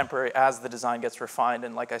and contemporary as the design gets refined,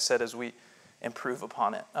 and like I said, as we improve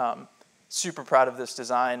upon it. Super proud of this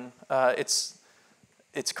design. Its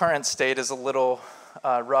current state is a little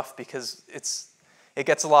rough because it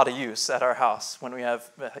gets a lot of use at our house when we have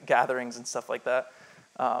gatherings and stuff like that,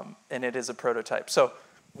 and it is a prototype. So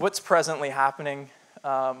what's presently happening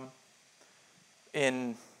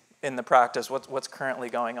in the practice? What's currently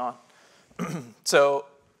going on? So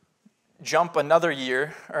jump another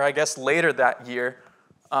year, or I guess later that year,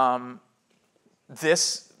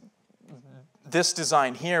 this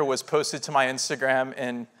design here was posted to my Instagram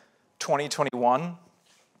in 2021,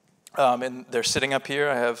 and they're sitting up here.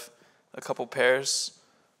 I have a couple pairs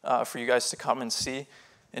for you guys to come and see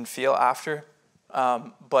and feel after.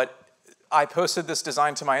 But I posted this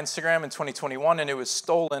design to my Instagram in 2021, and it was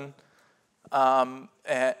stolen.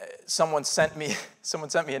 And someone sent me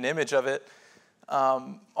an image of it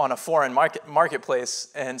on a foreign marketplace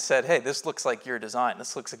and said, "Hey, this looks like your design.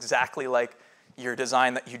 This looks exactly like your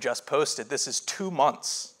design that you just posted." This is 2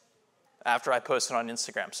 months after I posted on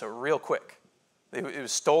Instagram, so real quick. It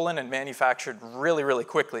was stolen and manufactured really, really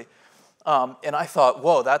quickly. And I thought,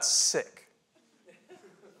 whoa, that's sick.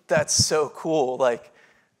 That's so cool. Like,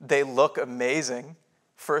 they look amazing,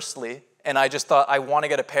 firstly, and I just thought I want to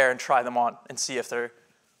get a pair and try them on and see if they're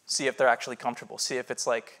actually comfortable. See if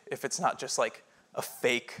it's not just like a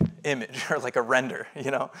fake image or like a render,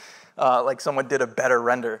 like someone did a better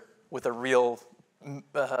render with a real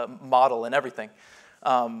model and everything.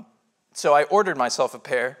 So I ordered myself a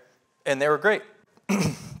pair, and they were great.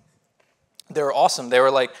 They were awesome. They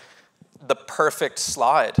were like the perfect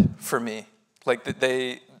slide for me. Like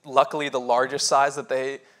luckily the largest size that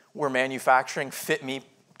they were manufacturing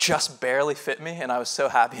just barely fit me, and I was so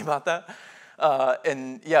happy about that.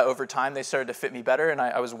 And yeah, over time they started to fit me better, and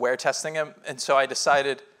I was wear testing them, and so I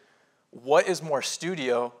decided, what is more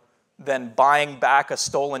studio than buying back a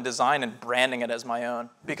stolen design and branding it as my own?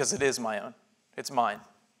 Because it is my own. It's mine.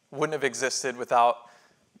 Wouldn't have existed without,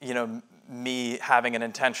 me having an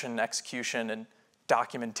intention, execution, and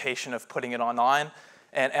documentation of putting it online,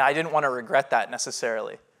 and I didn't want to regret that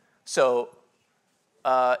necessarily. So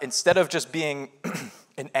instead of just being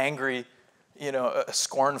an angry, a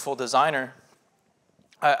scornful designer,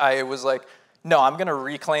 I was like, no, I'm going to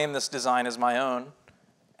reclaim this design as my own,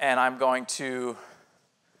 and I'm going to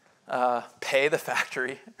pay the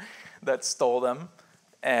factory that stole them,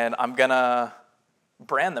 and I'm going to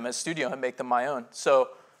brand them as studio and make them my own.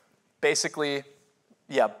 So basically,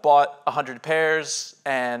 yeah, bought 100 pairs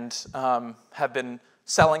and have been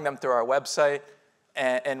selling them through our website.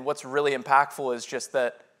 And what's really impactful is just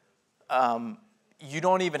that you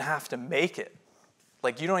don't even have to make it.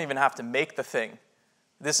 Like, you don't even have to make the thing.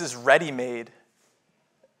 This is ready-made.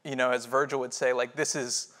 As Virgil would say, like, this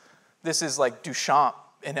is like Duchamp,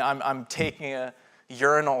 and I'm taking a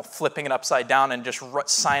urinal, flipping it upside down, and just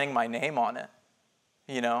signing my name on it.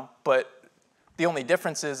 But the only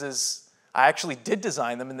difference is I actually did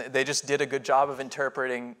design them, and they just did a good job of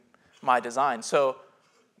interpreting my design. So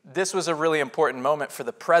this was a really important moment for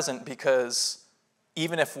the present, because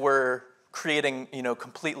even if we're creating,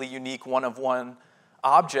 completely unique one-of-one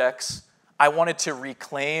objects, I wanted to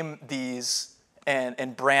reclaim these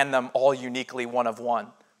and brand them all uniquely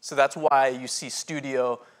one-of-one. So that's why you see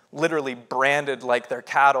Studio literally branded like their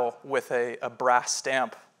cattle with a brass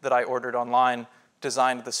stamp that I ordered online,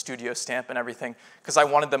 designed the Studio stamp and everything, because I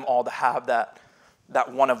wanted them all to have that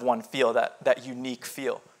one-of-one feel, that unique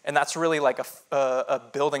feel. And that's really like a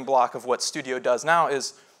building block of what Studio does now,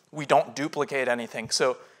 is we don't duplicate anything.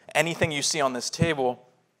 So anything you see on this table,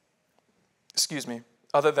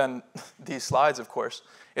 other than these slides, of course,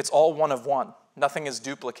 it's all one-of-one. Nothing is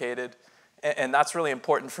duplicated. And that's really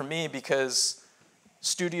important for me, because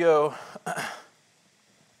Studio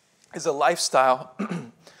is a lifestyle.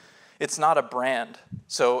 It's not a brand.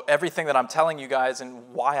 So everything that I'm telling you guys and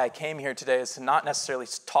why I came here today is to not necessarily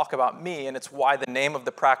talk about me, and it's why the name of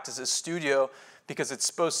the practice is studio, because it's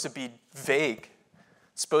supposed to be vague.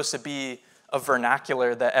 It's supposed to be a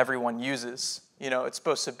vernacular that everyone uses. You know, it's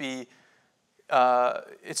supposed to be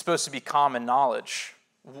common knowledge,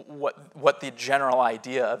 what the general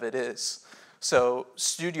idea of it is. So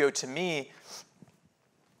studio to me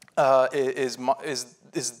is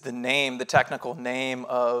the name, the technical name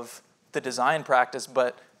of the design practice,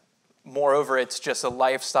 but moreover, it's just a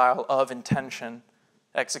lifestyle of intention,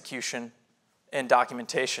 execution, and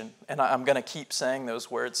documentation. And I'm going to keep saying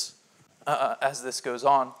those words as this goes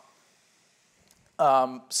on.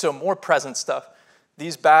 So more present stuff.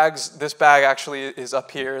 These bags, this bag actually is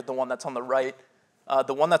up here, the one that's on the right.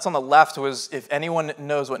 The one that's on the left was, if anyone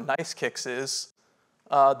knows what Nice Kicks is,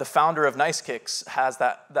 the founder of Nice Kicks has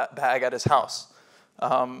that bag at his house.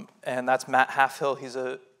 And that's Matt Halfhill. He's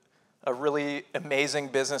a really amazing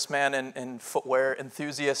businessman and footwear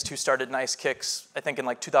enthusiast who started Nice Kicks, I think in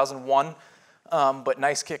like 2001. But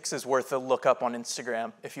Nice Kicks is worth a look up on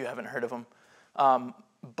Instagram if you haven't heard of him.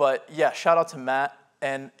 But yeah, shout out to Matt.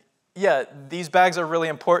 And yeah, these bags are really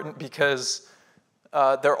important because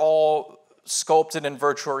they're all sculpted in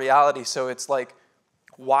virtual reality. So it's like,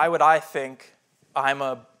 why would I think I'm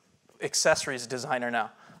a accessories designer now?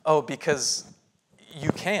 Oh, because you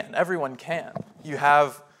can. Everyone can. You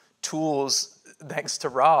have tools, thanks to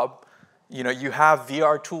Rob. You know, you have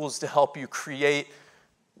VR tools to help you create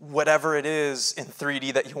whatever it is in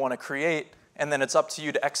 3D that you want to create, and then it's up to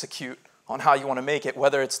you to execute on how you want to make it,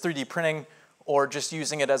 whether it's 3D printing or just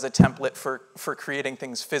using it as a template for creating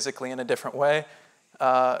things physically in a different way.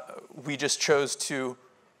 We just chose to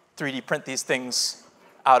 3D print these things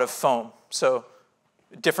out of foam. So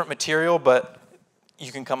different material, but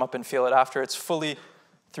you can come up and feel it after. It's fully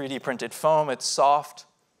 3D printed foam. It's soft.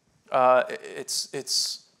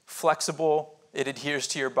 It's flexible. It adheres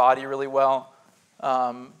to your body really well.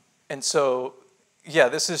 And so, yeah,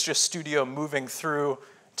 this is just studio moving through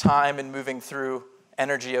time and moving through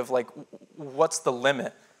energy of like, what's the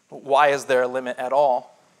limit? Why is there a limit at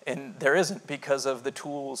all? And there isn't, because of the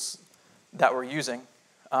tools that we're using.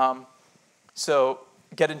 So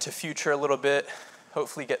get into future a little bit,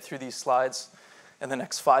 hopefully get through these slides in the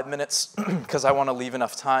next 5 minutes, because I want to leave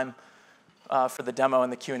enough time for the demo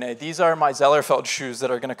and the Q&A. These are my Zellerfeld shoes that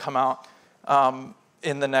are going to come out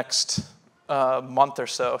in the next month or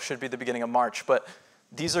so. Should be the beginning of March. But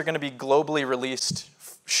these are going to be globally released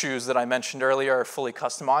shoes that I mentioned earlier, are fully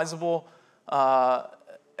customizable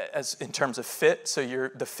as in terms of fit. So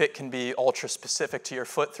the fit can be ultra specific to your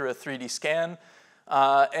foot through a 3D scan,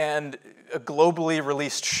 and a globally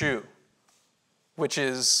released shoe, which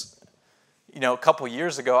is, you know, a couple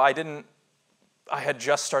years ago, I had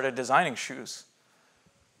just started designing shoes.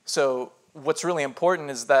 So what's really important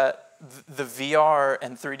is that the VR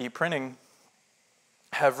and 3D printing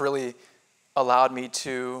have really allowed me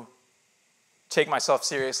to take myself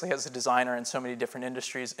seriously as a designer in so many different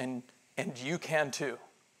industries, and you can too.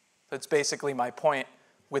 That's basically my point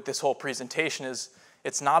with this whole presentation. Is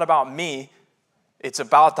it's not about me, it's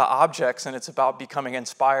about the objects, and it's about becoming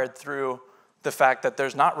inspired through the fact that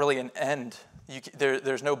there's not really an end.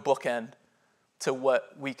 There's no bookend to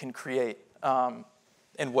what we can create, and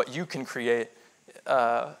what you can create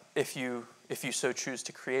if you so choose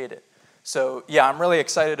to create it. So yeah, I'm really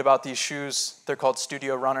excited about these shoes. They're called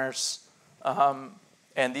Studio Runners,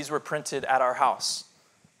 and these were printed at our house.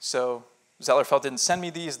 So Zellerfeld didn't send me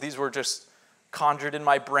these. These were just conjured in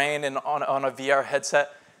my brain and on a VR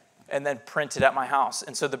headset, and then printed at my house.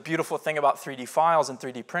 And so the beautiful thing about 3D files and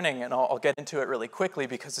 3D printing, and I'll get into it really quickly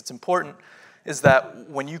because it's important, is that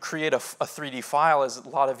when you create a 3D file, as a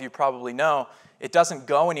lot of you probably know, it doesn't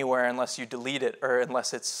go anywhere unless you delete it, or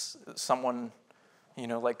unless it's someone, you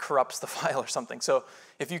know, like corrupts the file or something. So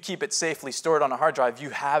if you keep it safely stored on a hard drive, you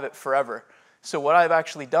have it forever. So what I've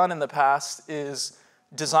actually done in the past is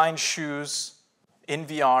designed shoes in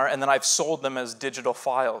VR, and then I've sold them as digital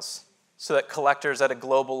files so that collectors at a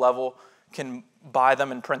global level can buy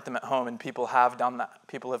them and print them at home, and people have done that.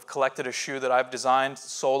 People have collected a shoe that I've designed,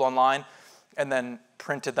 sold online, and then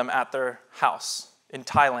printed them at their house in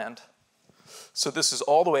Thailand. So this is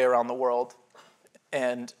all the way around the world,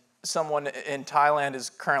 and someone in Thailand is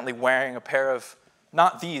currently wearing a pair of,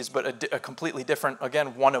 not these, but a completely different,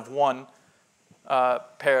 again, one of one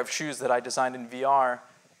pair of shoes that I designed in VR,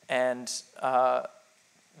 and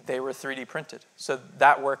they were 3D printed. So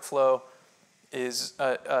that workflow is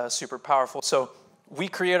super powerful. So we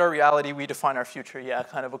create our reality, we define our future. Yeah,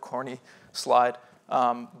 kind of a corny slide,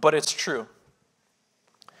 but it's true.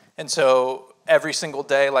 And so every single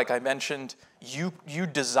day, like I mentioned, you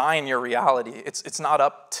design your reality. It's not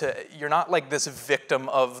up to, you're not like this victim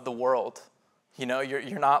of the world. You know,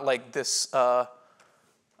 you're not like this, you're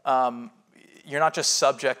not just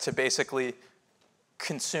subject to basically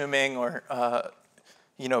consuming or,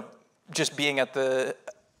 you know, just being at the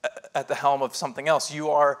helm of something else. You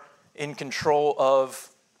are in control of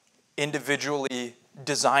individually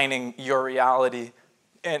designing your reality,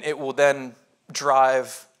 and it will then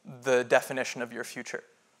drive the definition of your future.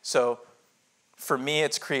 So for me,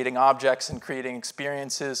 it's creating objects and creating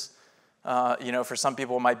experiences. You know, for some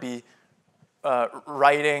people, it might be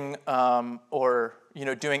writing or, you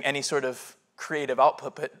know, doing any sort of creative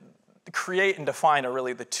output. But create and define are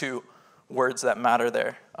really the two words that matter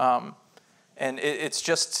there. And it's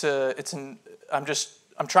just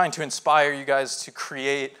I'm trying to inspire you guys to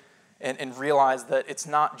create and realize that it's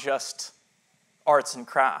not just arts and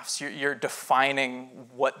crafts. You're defining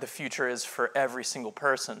what the future is for every single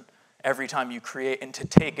person every time you create, and to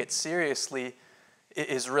take it seriously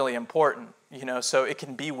is really important. You know, so it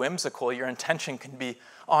can be whimsical. Your intention can be,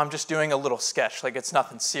 oh, I'm just doing a little sketch, like it's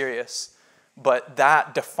nothing serious. But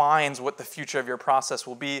that defines what the future of your process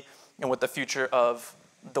will be and what the future of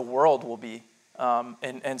the world will be.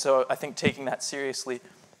 And so I think taking that seriously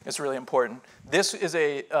is really important. This is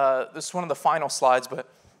one of the final slides, but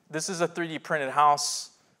this is a 3D printed house.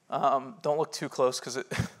 Don't look too close because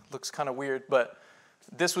it looks kind of weird, but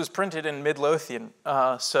this was printed in Midlothian.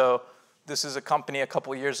 So this is a company a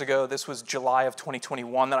couple of years ago. This was July of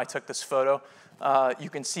 2021 that I took this photo. You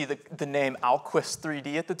can see the name Alquist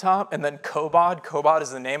 3D at the top, and then Cobod. Cobod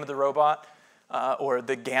is the name of the robot, or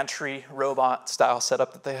the gantry robot style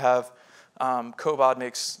setup that they have. Cobod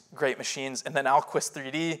makes great machines, and then Alquist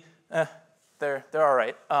 3D, they're all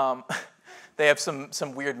right. They have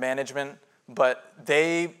some weird management, but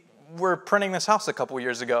they were printing this house a couple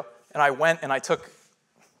years ago, and I went and I took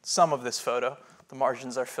some of this photo. The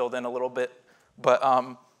margins are filled in a little bit, but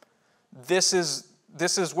this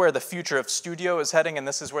is where the future of studio is heading, and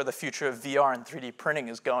this is where the future of VR and 3D printing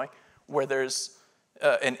is going, where there's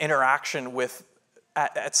an interaction with,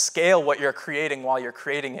 at scale, what you're creating while you're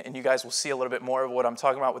creating it, and you guys will see a little bit more of what I'm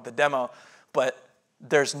talking about with the demo, but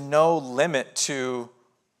there's no limit to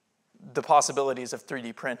the possibilities of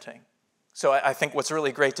 3D printing. So I think what's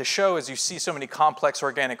really great to show is you see so many complex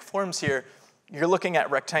organic forms here. You're looking at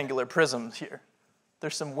rectangular prisms here.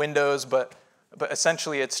 There's some windows, but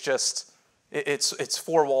essentially it's just, it's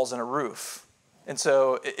four walls and a roof. And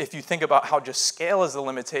so if you think about how just scale is the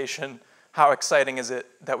limitation, how exciting is it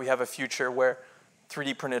that we have a future where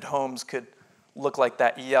 3D printed homes could look like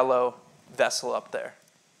that yellow vessel up there.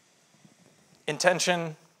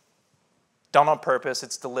 Intention, done on purpose,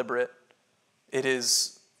 it's deliberate. It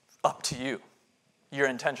is up to you. Your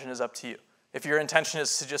intention is up to you. If your intention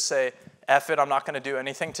is to just say, F it, I'm not going to do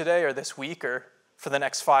anything today or this week or for the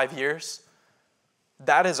next 5 years,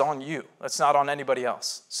 that is on you. That's not on anybody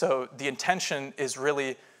else. So the intention is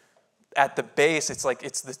really at the base. It's like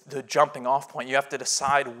it's the jumping off point. You have to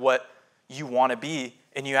decide what you want to be,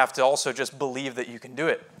 and you have to also just believe that you can do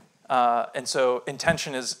it. And so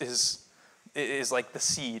intention is like the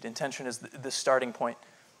seed. Intention is the starting point.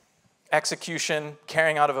 Execution,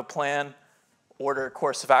 carrying out of a plan, order,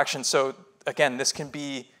 course of action. So again, this can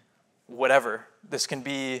be whatever. This can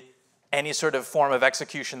be any sort of form of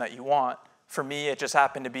execution that you want. For me, it just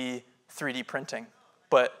happened to be 3D printing.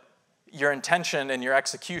 But your intention and your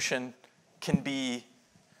execution can be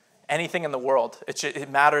anything in the world. It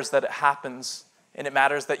matters that it happens, and it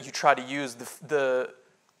matters that you try to use the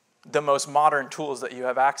most modern tools that you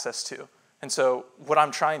have access to. And so what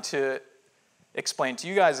I'm trying to explain to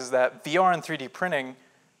you guys is that VR and 3D printing,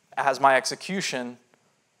 as my execution,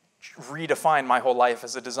 redefined my whole life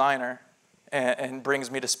as a designer, and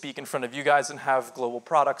brings me to speak in front of you guys and have global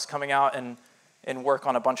products coming out and work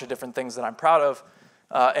on a bunch of different things that I'm proud of.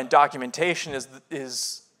 And documentation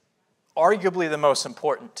is arguably the most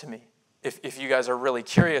important to me. If you guys are really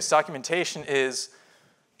curious, documentation is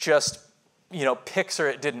just, picture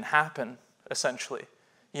it didn't happen, essentially.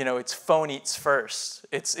 It's phone eats first.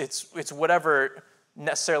 It's whatever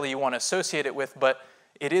necessarily you want to associate it with, but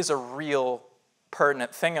it is a real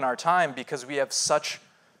pertinent thing in our time because we have such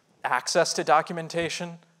access to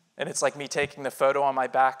documentation, and it's like me taking the photo on my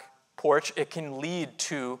back porch. It can lead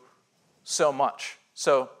to so much.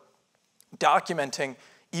 So documenting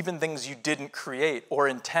even things you didn't create or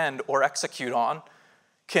intend or execute on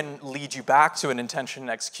can lead you back to an intention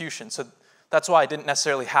and execution. So that's why I didn't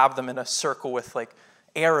necessarily have them in a circle with like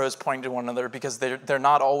arrows pointing to one another, because they're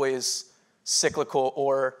not always cyclical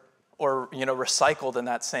or recycled in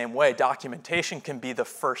that same way. Documentation can be the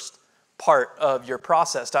first part of your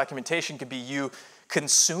process. Documentation can be you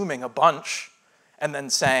consuming a bunch and then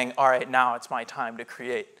saying, all right, now it's my time to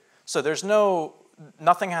create. So there's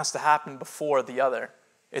nothing has to happen before the other.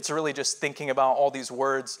 It's really just thinking about all these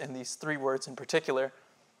words, and these 3 words in particular,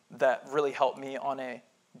 that really help me on a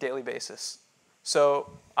daily basis.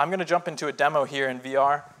 So I'm going to jump into a demo here in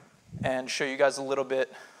VR and show you guys a little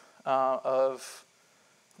bit of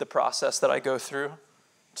the process that I go through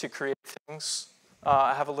to create things.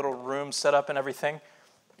 I have a little room set up and everything.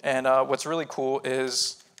 And what's really cool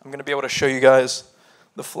is I'm going to be able to show you guys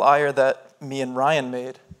the flyer that me and Rian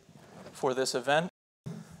made for this event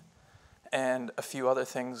and a few other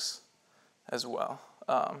things as well.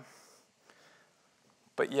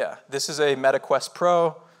 But yeah, this is a Meta Quest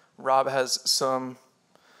Pro. Rob has some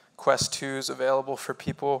Quest 2s available for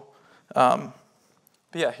people. But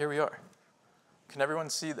yeah, here we are. Can everyone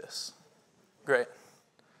see this? Great.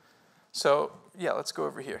 So yeah, let's go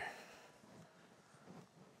over here.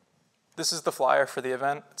 This is the flyer for the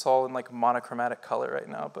event. It's all in like monochromatic color right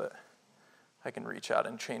now, but I can reach out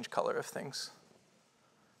and change color of things.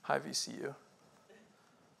 Hi, VCU.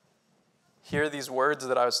 Here are these words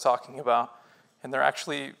that I was talking about, and they're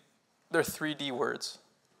 3D words.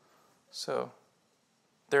 So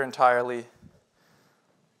they're entirely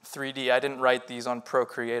 3D. I didn't write these on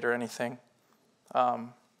Procreate or anything.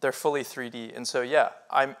 They're fully 3D. And so yeah,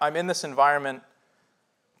 I'm in this environment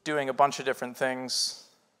doing a bunch of different things.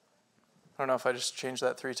 I don't know if I just changed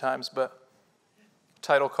that 3 times, but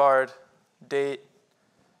title card, date.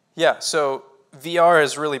 Yeah, so VR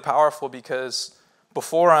is really powerful because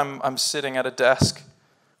before I'm sitting at a desk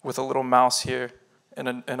with a little mouse here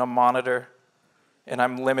and a monitor, and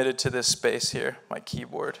I'm limited to this space here, my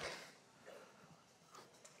keyboard.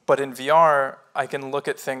 But in VR, I can look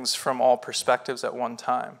at things from all perspectives at one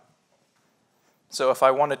time. So if I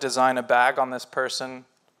want to design a bag on this person,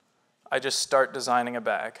 I just start designing a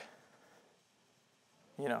bag.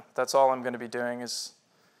 You know, that's all I'm going to be doing is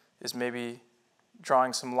maybe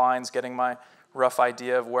drawing some lines, getting my rough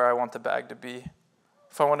idea of where I want the bag to be.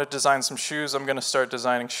 If I want to design some shoes, I'm going to start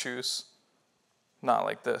designing shoes. Not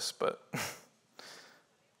like this, but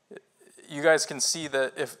you guys can see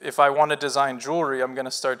that if I want to design jewelry, I'm going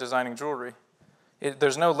to start designing jewelry.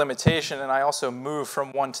 There's no limitation, and I also move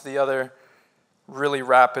from one to the other really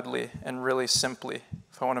rapidly and really simply.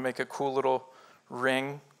 If I want to make a cool little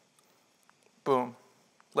ring, boom,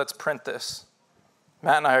 let's print this.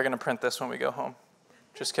 Matt and I are going to print this when we go home.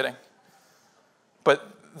 Just kidding.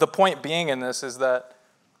 But the point being in this is that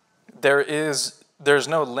there's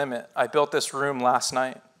no limit. I built this room last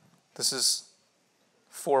night. This is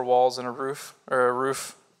 4 walls and a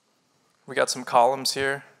roof. We got some columns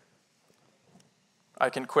here. I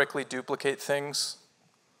can quickly duplicate things.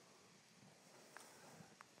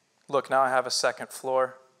 Look, now I have a 2nd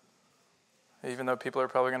floor, even though people are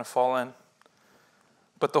probably going to fall in.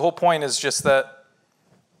 But the whole point is just that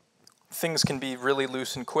things can be really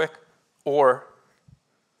loose and quick, or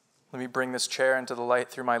let me bring this chair into the light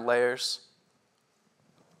through my layers.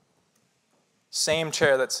 Same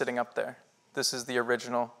chair that's sitting up there. This is the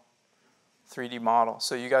original 3D model.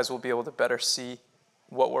 So you guys will be able to better see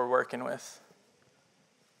what we're working with.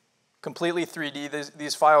 Completely 3D,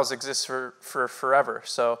 these files exist for forever.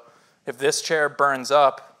 So if this chair burns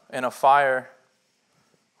up in a fire,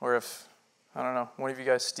 or if, I don't know, one of you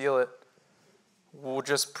guys steal it, we'll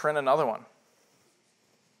just print another one.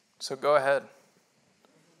 So go ahead.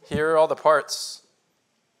 Here are all the parts,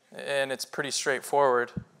 and it's pretty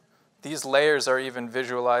straightforward. These layers are even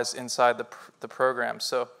visualized inside the program.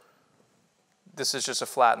 So this is just a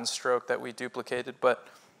flattened stroke that we duplicated. But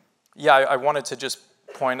yeah, I wanted to just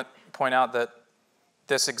point out that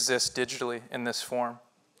this exists digitally in this form,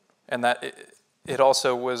 and that it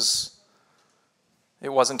also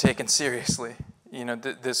wasn't taken seriously. You know,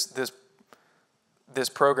 this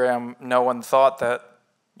program, no one thought that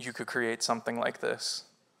you could create something like this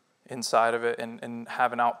inside of it and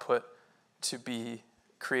have an output to be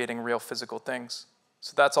creating real physical things.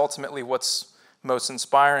 So that's ultimately what's most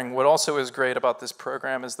inspiring. What also is great about this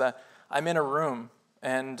program is that I'm in a room,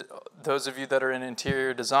 and those of you that are in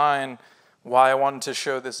interior design, why I wanted to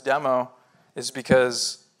show this demo is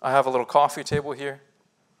because I have a little coffee table here.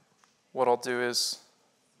 What I'll do is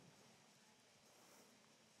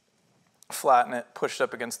flatten it, push it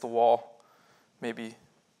up against the wall, maybe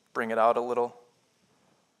bring it out a little.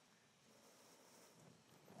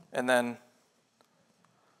 And then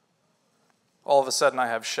all of a sudden I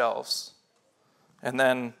have shelves. And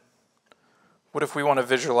then what if we want to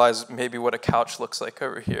visualize maybe what a couch looks like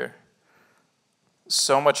over here?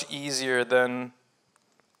 So much easier than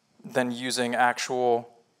using actual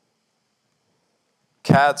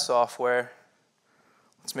CAD software.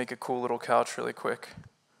 Let's make a cool little couch really quick.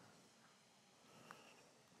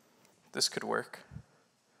 This could work.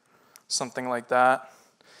 Something like that.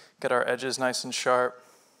 Get our edges nice and sharp.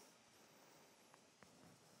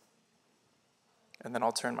 And then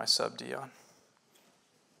I'll turn my sub D on.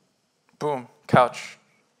 Boom, couch.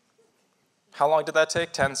 How long did that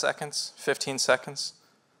take? 10 seconds? 15 seconds?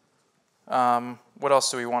 What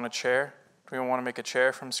else do we want? A chair? Do we want to make a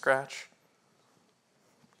chair from scratch?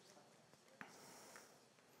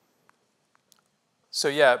 So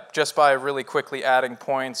yeah, just by really quickly adding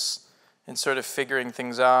points and sort of figuring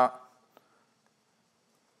things out,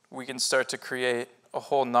 we can start to create a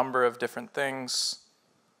whole number of different things.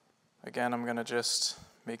 Again, I'm going to just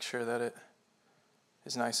make sure that it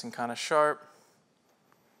is nice and kind of sharp.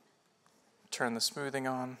 Turn the smoothing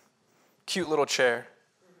on. Cute little chair.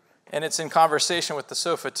 And it's in conversation with the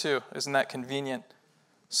sofa too. Isn't that convenient?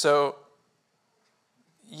 So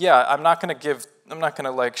yeah, I'm not going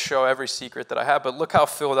to like show every secret that I have, but look how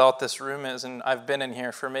filled out this room is, and I've been in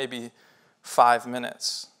here for maybe 5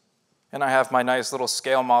 minutes. And I have my nice little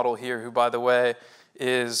scale model here, who, by the way,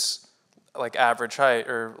 is like average height,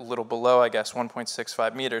 or a little below, I guess,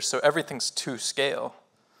 1.65 meters. So everything's to scale.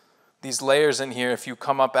 These layers in here, if you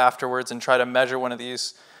come up afterwards and try to measure one of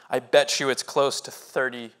these, I bet you it's close to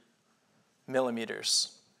 30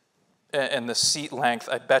 millimeters. And the seat length,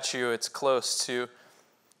 I bet you it's close to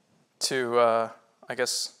I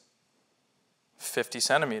guess, 50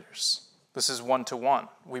 centimeters. This is 1-to-1.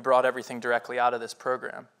 We brought everything directly out of this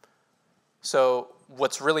program. So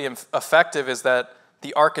what's really effective is that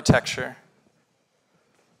the architecture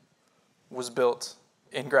was built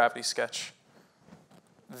in Gravity Sketch.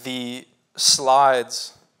 The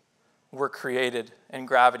slides were created in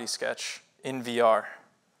Gravity Sketch in VR.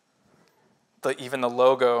 Even the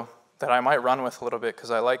logo that I might run with a little bit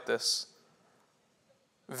because I like this,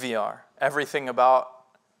 VR. Everything about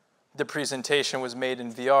the presentation was made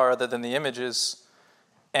in VR other than the images,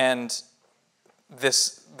 and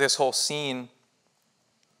this whole scene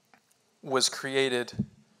was created. Hang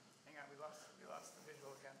on, we lost the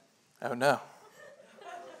visual again. Oh no.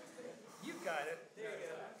 You got it.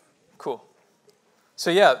 Cool.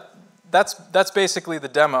 So yeah, that's basically the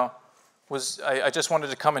demo. I just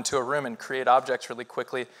wanted to come into a room and create objects really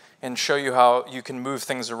quickly and show you how you can move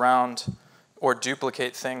things around or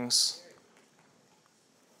duplicate things.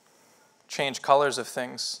 Change colors of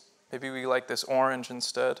things. Maybe we like this orange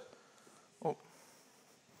instead. Oh.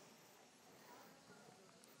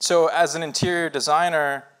 So as an interior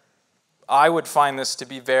designer, I would find this to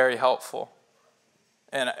be very helpful.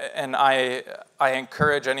 And I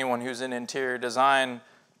encourage anyone who's in interior design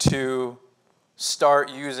to start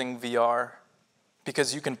using VR,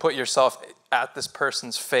 because you can put yourself at this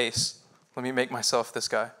person's face. Let me make myself this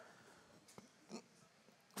guy.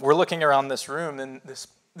 We're looking around this room in this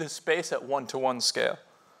space at 1-to-1 scale.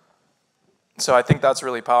 So I think that's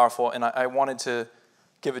really powerful, and I wanted to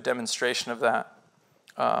give a demonstration of that.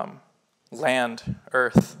 Land,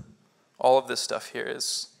 earth, all of this stuff here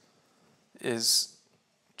is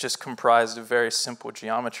just comprised of very simple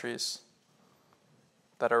geometries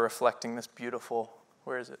that are reflecting this beautiful,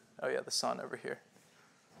 where is it? Oh yeah, the sun over here.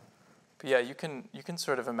 But yeah, you can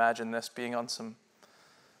sort of imagine this being on some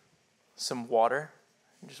water,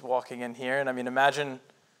 just walking in here, and I mean, imagine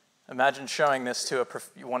showing this to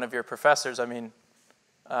one of your professors. I mean,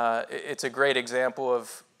 it's a great example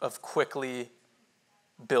of quickly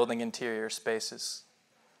building interior spaces.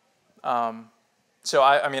 So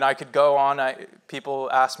I mean, I could go on.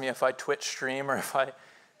 People ask me if I Twitch stream or if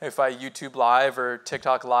I YouTube live or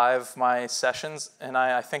TikTok live my sessions, and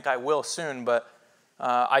I think I will soon, but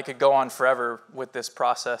I could go on forever with this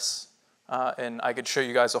process, and I could show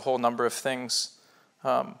you guys a whole number of things.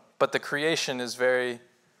 But the creation is very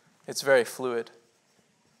fluid.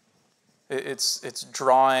 It's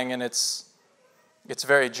drawing, and it's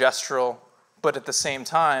very gestural, but at the same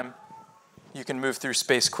time, you can move through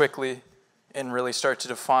space quickly and really start to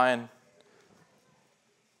define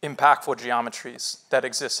impactful geometries that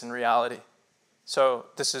exist in reality. So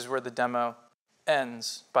this is where the demo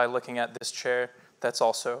ends, by looking at this chair that's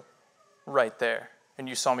also right there. And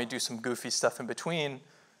you saw me do some goofy stuff in between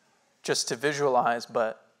just to visualize,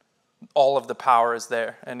 but all of the power is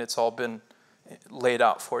there, and it's all been laid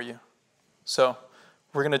out for you. So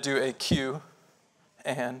we're going to do a Q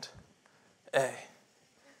and A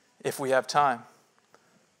if we have time.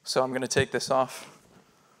 So I'm going to take this off,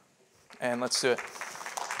 and let's do it.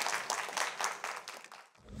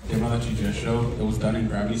 The demo that you just showed, it was done in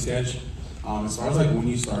Gravity Sketch. As far as like when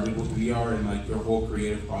you started with VR and like your whole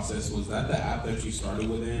creative process, was that the app that you started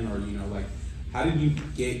within, or how did you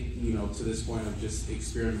get, to this point of just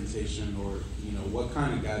experimentation, or, what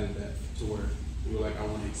kind of guided that to where you were like, I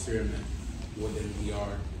want to experiment within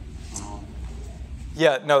VR?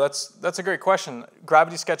 Yeah, no, that's a great question.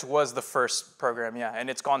 Gravity Sketch was the first program, yeah, and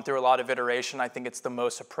it's gone through a lot of iteration. I think it's the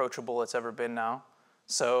most approachable it's ever been now.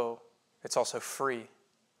 So it's also free.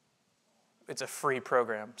 It's a free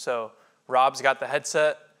program. So Rob's got the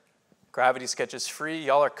headset. Gravity Sketch is free.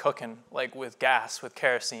 Y'all are cooking like with gas, with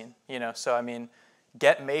kerosene, So I mean,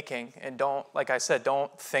 get making, and don't, like I said,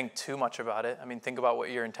 don't think too much about it. I mean, think about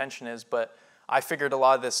what your intention is. But I figured a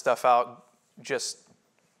lot of this stuff out just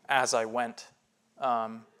as I went.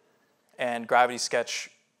 And Gravity Sketch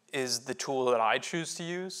is the tool that I choose to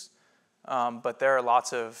use. But there are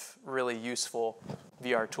lots of really useful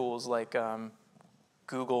VR tools, like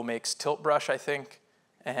Google makes Tilt Brush, I think,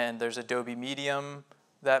 and there's Adobe Medium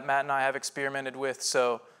that Matt and I have experimented with.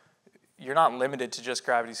 So you're not limited to just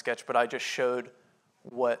Gravity Sketch, but I just showed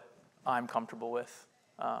what I'm comfortable with.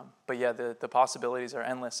 But yeah, the possibilities are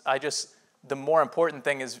endless. The more important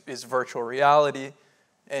thing is virtual reality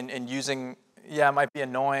and using, yeah, it might be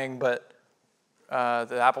annoying, but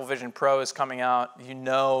the Apple Vision Pro is coming out.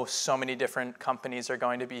 So many different companies are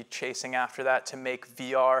going to be chasing after that to make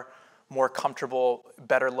VR more comfortable,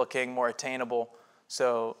 better looking, more attainable.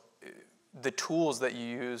 So the tools that you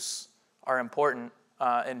use are important,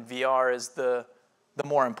 and VR is the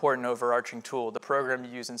more important overarching tool. The program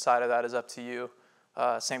you use inside of that is up to you.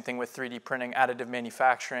 Same thing with 3D printing, additive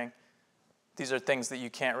manufacturing. These are things that you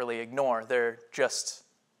can't really ignore. They're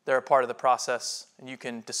a part of the process, and you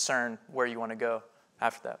can discern where you want to go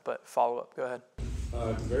after that. But follow up, go ahead.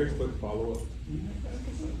 Very quick follow up.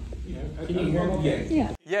 Can you hear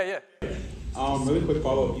me? Yeah. Really quick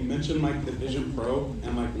follow up. You mentioned like the Vision Pro,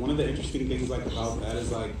 and like one of the interesting things like about that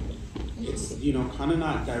is like it's kind of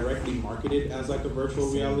not directly marketed as like a virtual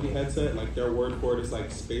reality headset. Like their word for it is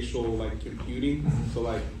like spatial like computing. So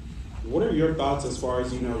like, what are your thoughts as far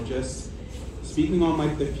as just speaking on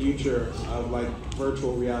like the future of like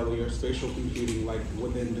virtual reality or spatial computing like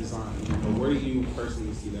within design? Where do you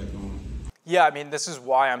personally see that going? Yeah, I mean, this is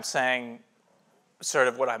why I'm saying sort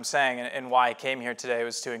of what I'm saying, and why I came here today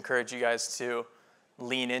was to encourage you guys to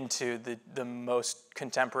lean into the most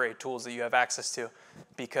contemporary tools that you have access to.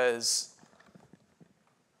 Because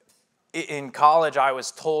in college, I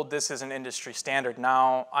was told this is an industry standard.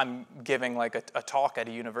 Now I'm giving like a talk at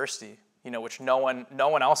a university, which no one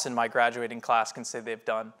else in my graduating class can say they've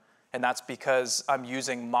done. And that's because I'm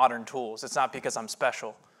using modern tools. It's not because I'm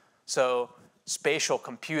special. So spatial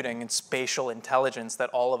computing and spatial intelligence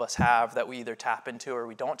that all of us have that we either tap into or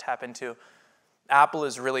we don't tap into, Apple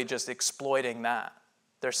is really just exploiting that.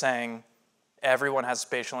 They're saying everyone has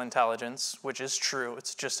spatial intelligence, which is true.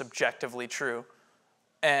 It's just objectively true.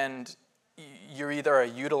 And you're either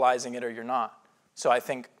utilizing it or you're not. So I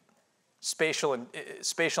think spatial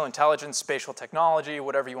intelligence, spatial technology,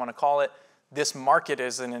 whatever you want to call it, this market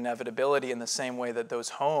is an inevitability in the same way that those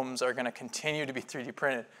homes are going to continue to be 3D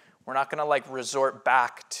printed. We're not going to like resort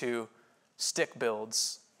back to stick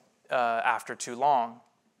builds after too long,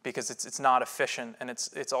 because it's not efficient, and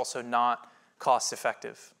it's also not cost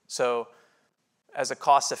effective. So as a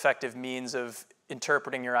cost effective means of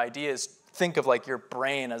interpreting your ideas, think of like your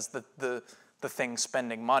brain as the thing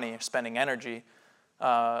spending money, spending energy.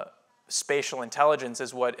 Spatial intelligence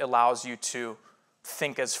is what allows you to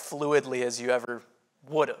think as fluidly as you ever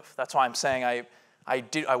would have. That's why I'm saying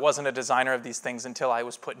I wasn't a designer of these things until I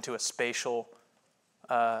was put into a spatial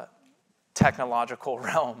technological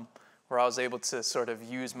realm where I was able to sort of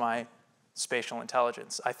use my spatial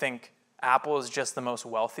intelligence. I think Apple is just the most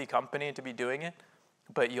wealthy company to be doing it,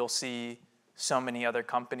 but you'll see so many other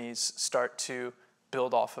companies start to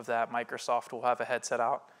build off of that. Microsoft will have a headset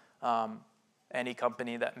out. Any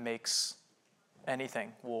company that makes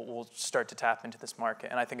anything will start to tap into this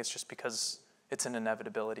market. And I think it's just because it's an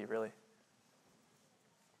inevitability, really.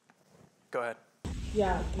 Go ahead.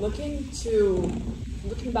 Yeah, looking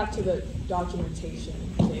back to the documentation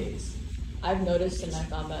phase, I've noticed and I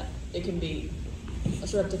found that it can be a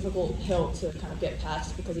sort of difficult hill to kind of get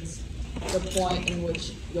past, because it's the point in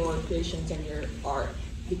which your creations and your art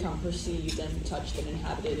become perceived and touched and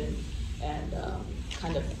inhabited and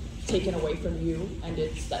kind of taken away from you, and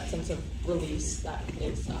it's that sense of release that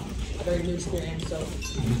is a very new experience. So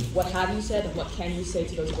what have you said and what can you say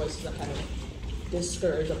to those voices that kind of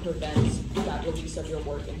discourage or prevent that release of your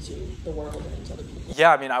work into the world and into other people?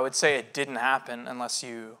 Yeah, I mean, I would say it didn't happen unless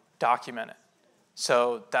you document it.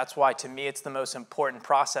 So that's why, to me, it's the most important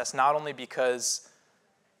process, not only because,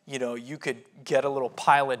 you could get a little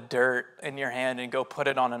pile of dirt in your hand and go put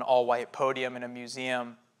it on an all-white podium in a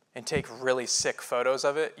museum and take really sick photos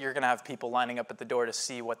of it, you're going to have people lining up at the door to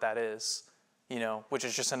see what that is, which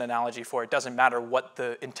is just an analogy for it doesn't matter what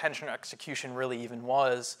the intention or execution really even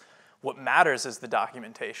was. What matters is the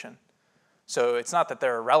documentation. So it's not that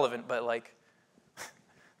they're irrelevant, but like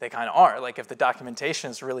they kind of are. Like if the documentation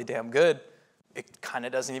is really damn good, it kind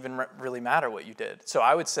of doesn't even really matter what you did. So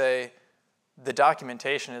I would say the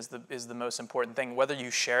documentation is the most important thing. Whether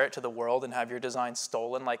you share it to the world and have your designs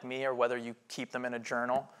stolen like me, or whether you keep them in a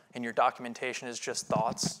journal and your documentation is just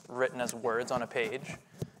thoughts written as words on a page.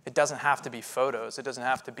 It doesn't have to be photos. It doesn't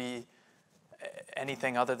have to be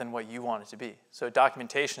anything other than what you want it to be. So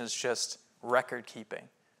documentation is just record keeping.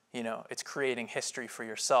 It's creating history for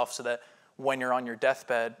yourself so that when you're on your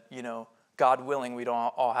deathbed, God willing, we don't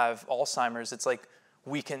all have Alzheimer's. It's like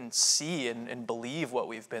we can see and believe what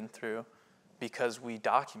we've been through because we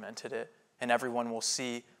documented it. And everyone will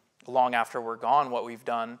see long after we're gone what we've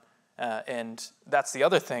done. And that's the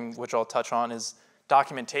other thing, which I'll touch on, is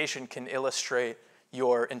documentation can illustrate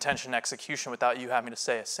your intention and execution without you having to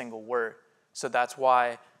say a single word. So that's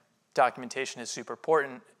why documentation is super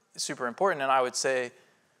important. And I would say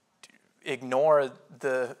ignore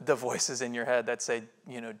the voices in your head that say,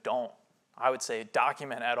 don't. I would say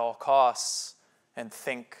document at all costs and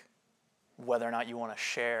think whether or not you want to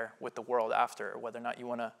share with the world after, or whether or not you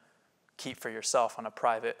want to keep for yourself on a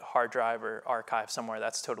private hard drive or archive somewhere.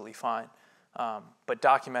 That's totally fine. But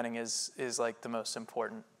documenting is like the most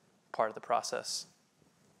important part of the process.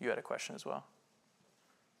 You had a question as well.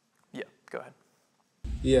 Yeah, go ahead.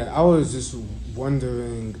 Yeah, I was just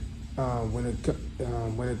wondering when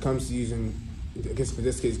it comes to using, I guess for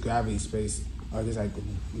this case, Gravity Space, or just like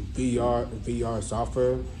VR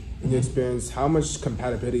software. In your experience, how much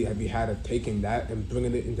compatibility have you had of taking that and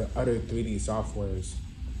bringing it into other 3D softwares?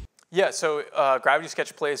 Yeah, so Gravity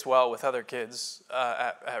Sketch plays well with other kids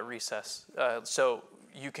at recess. So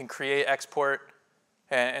you can create, export,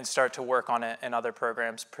 and start to work on it in other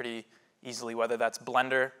programs pretty easily, whether that's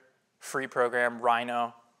Blender, free program,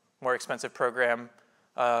 Rhino, more expensive program,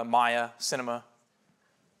 Maya, Cinema,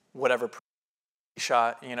 whatever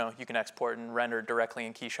Keyshot, you can export and render directly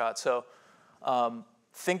in Keyshot. So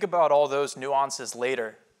think about all those nuances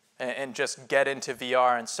later and just get into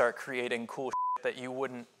VR and start creating cool shit that you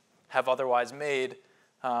wouldn't have otherwise made.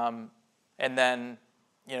 And then,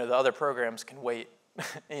 the other programs can wait,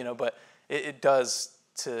 but it does,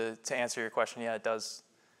 to answer your question, yeah, it does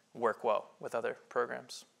work well with other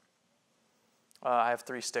programs. I have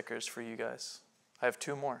 3 stickers for you guys. I have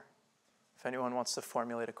 2 more. If anyone wants to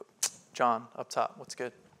formulate a John, up top, what's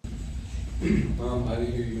good? I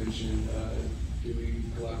didn't hear you mention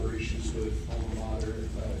doing collaborations with alma mater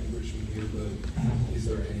enrichment here, but is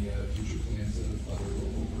there any future plans of other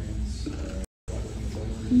local brands collaborating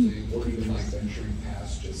with anything, or even like venturing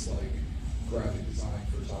past just like graphic design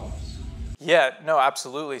for tops? Yeah, no,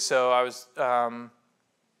 absolutely. So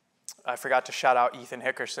I forgot to shout out Ethan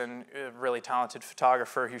Hickerson, a really talented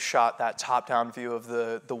photographer who shot that top-down view of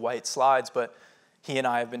the white slides, but he and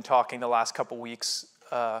I have been talking the last couple weeks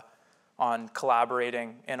on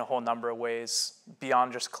collaborating in a whole number of ways,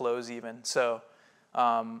 beyond just clothes even. So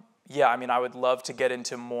yeah, I would love to get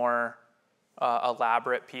into more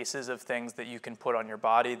elaborate pieces of things that you can put on your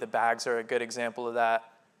body. The bags are a good example of that.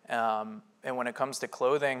 And when it comes to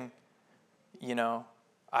clothing,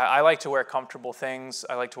 I like to wear comfortable things.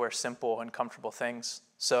 I like to wear simple and comfortable things.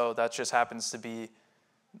 So that just happens to be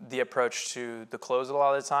the approach to the clothes a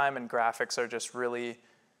lot of the time, and graphics are just really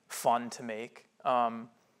fun to make.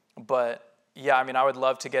 But yeah, I would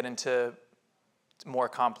love to get into more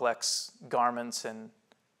complex garments and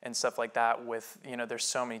stuff like that with, there's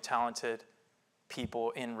so many talented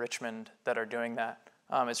people in Richmond that are doing that.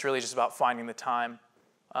 It's really just about finding the time.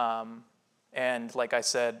 And like I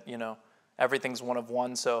said, everything's one of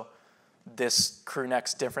one, so this crew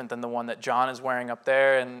neck's different than the one that John is wearing up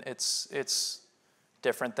there, and it's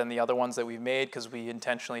different than the other ones that we've made because we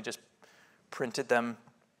intentionally just printed them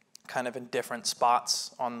kind of in different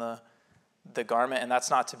spots on the garment, and that's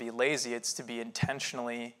not to be lazy, it's to be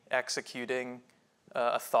intentionally executing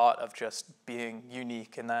a thought of just being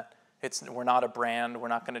unique, and that we're not a brand, we're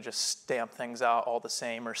not going to just stamp things out all the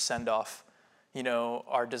same or send off,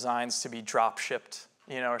 our designs to be drop shipped,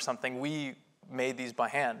 or something. We made these by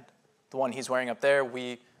hand. The one he's wearing up there,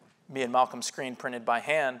 me and Malcolm screen printed by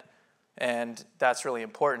hand, and that's really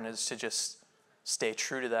important, is to just stay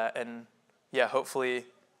true to that. And yeah, hopefully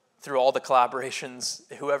through all the collaborations,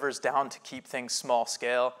 whoever's down to keep things small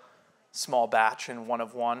scale, small batch, and one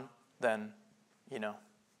of one, then,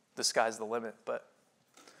 the sky's the limit. But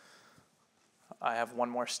I have one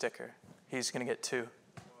more sticker. He's going to get 2.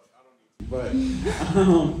 But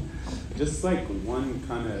just like one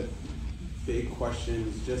kind of big question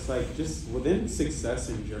is just within success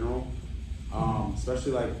in general,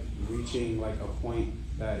 especially like reaching like a point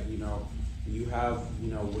that you have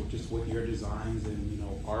with your designs and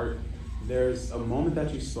art. There's a moment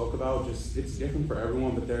that you spoke about. Just it's different for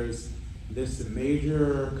everyone, but there's this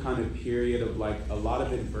major kind of period of like a lot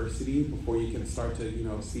of adversity before you can start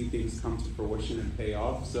to see things come to fruition and pay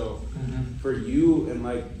off. So for you and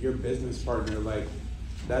like your business partner, like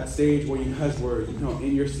that stage where you guys were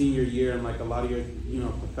in your senior year and like a lot of your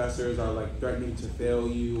professors are like threatening to fail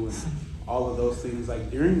you and all of those things,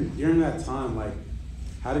 like during that time, like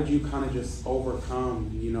how did you kind of just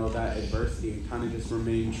overcome that adversity and kind of just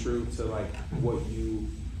remain true to like what you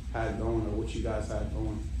had going or what you guys had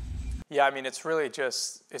going? Yeah, I mean, it's really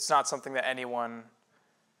just, it's not something that anyone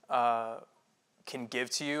can give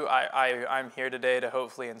to you. I'm here today to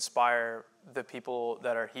hopefully inspire the people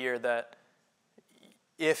that are here that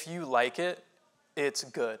if you like it, it's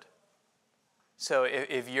good. So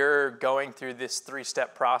if you're going through this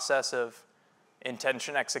 3-step process of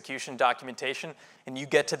intention, execution, documentation, and you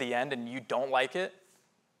get to the end and you don't like it,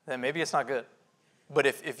 then maybe it's not good. But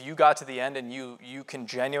if you got to the end and you can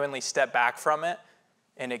genuinely step back from it,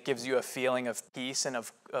 and it gives you a feeling of peace and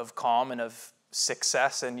of calm and of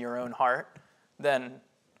success in your own heart, then,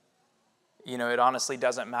 it honestly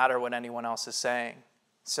doesn't matter what anyone else is saying.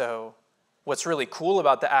 So what's really cool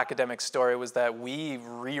about the academic story was that we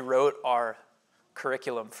rewrote our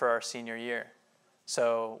curriculum for our senior year.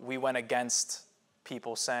 So we went against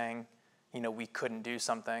people saying, we couldn't do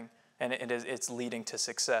something, and it's leading to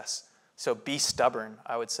success. So be stubborn,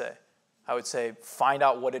 I would say. I would say find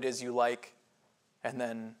out what it is you like, and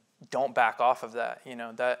then don't back off of that.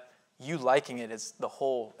 That you liking it is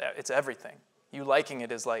it's everything. You liking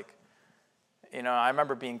it is like, I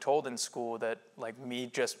remember being told in school that like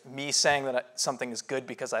me saying that something is good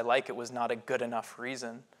because I like it was not a good enough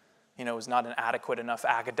reason. It was not an adequate enough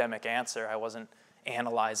academic answer. I wasn't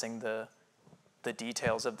analyzing the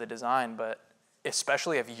details of the design, but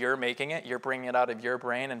especially if you're making it, you're bringing it out of your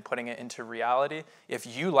brain and putting it into reality. If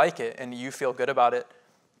you like it and you feel good about it,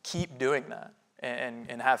 keep doing that.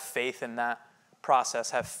 And have faith in that process,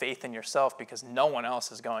 have faith in yourself, because no one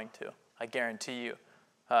else is going to. I guarantee you.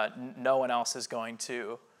 No one else is going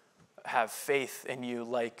to have faith in you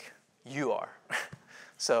like you are.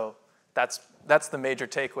 So that's the major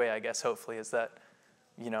takeaway, I guess, hopefully, is that,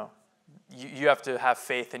 you have to have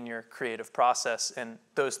faith in your creative process. And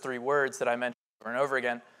those 3 words that I mentioned over and over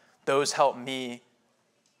again, those help me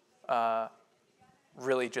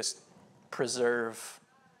really just preserve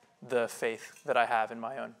the faith that I have in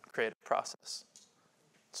my own creative process.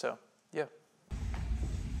 So, yeah.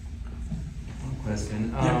 One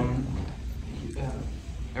question.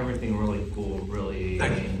 Everything really cool, really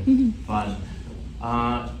fun.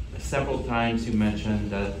 Several times you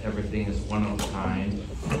mentioned that everything is one of a kind,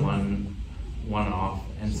 one-off,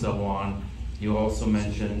 and so on. You also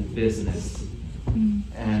mentioned business,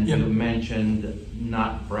 and you mentioned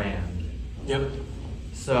not brand. Yep.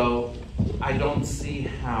 So I don't see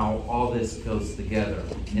how all this goes together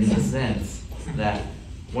in the sense that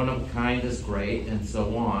one of a kind is great and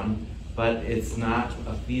so on, but it's not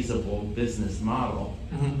a feasible business model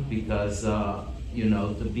because,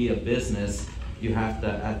 to be a business, you have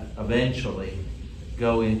to eventually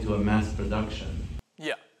go into a mass production.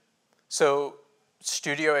 Yeah. So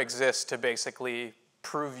Studio exists to basically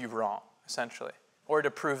prove you wrong, essentially, or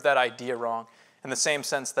to prove that idea wrong, in the same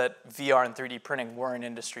sense that VR and 3D printing were an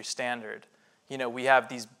industry standard. We have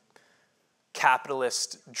these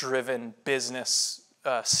capitalist-driven business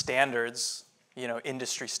standards,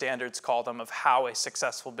 industry standards, call them, of how a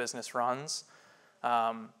successful business runs.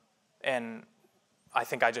 And I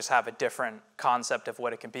think I just have a different concept of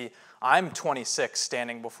what it can be. I'm 26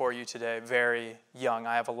 standing before you today, very young.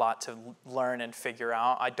 I have a lot to learn and figure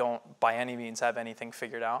out. I don't by any means have anything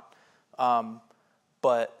figured out.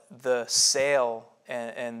 But the sale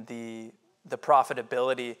and the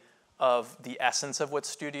profitability of the essence of what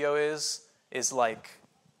Studio is like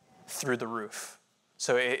through the roof.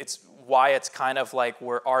 So it's why it's kind of like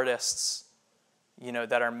we're artists,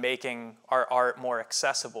 that are making our art more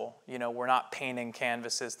accessible. We're not painting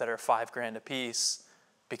canvases that are $5,000 a piece,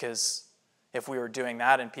 because if we were doing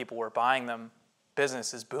that and people were buying them,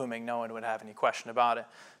 business is booming. No one would have any question about it.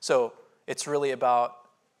 So it's really about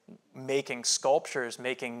making sculptures,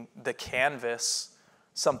 making the canvas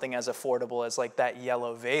something as affordable as like that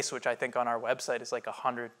yellow vase, which I think on our website is like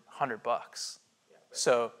 $100.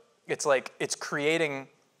 So it's like, it's creating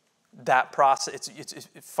that process. It's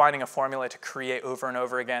finding a formula to create over and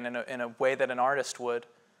over again in a way that an artist would,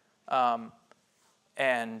 and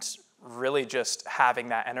really just having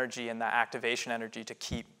that energy and that activation energy to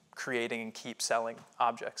keep creating and keep selling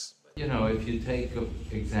objects. You know, if you take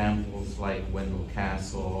examples like Wendell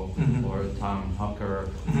Castle or Tom Hooker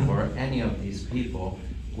or any of these people,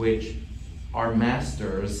 which are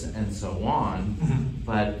masters and so on,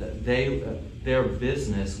 but their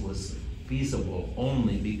business was feasible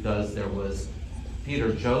only because there was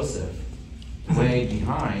Peter Joseph way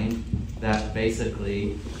behind that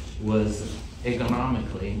basically was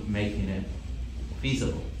economically making it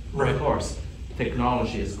feasible. Right. Of course,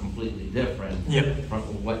 technology is completely different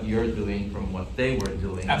from what you're doing from what they were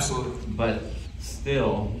doing. Absolutely. But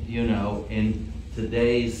still, you know, in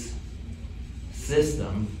today's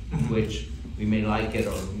system, which we may like it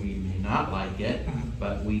or we may not like it,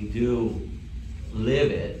 but we do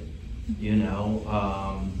live it, you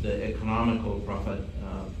know, the economical profit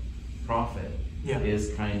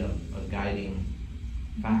is kind of a guiding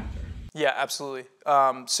factor. Yeah, absolutely.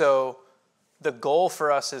 So the goal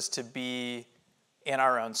for us is to be in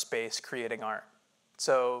our own space creating art.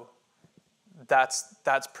 So that's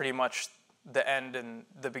pretty much the end and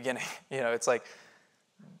the beginning. You know, it's like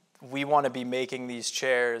we want to be making these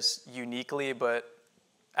chairs uniquely, but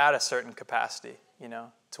at a certain capacity, you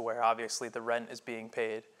know, to where obviously the rent is being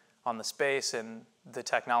paid on the space and the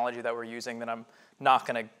technology that we're using that I'm not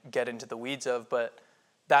going to get into the weeds of, but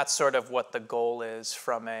that's sort of what the goal is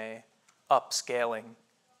from a upscaling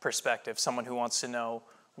perspective. Someone who wants to know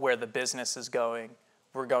where the business is going.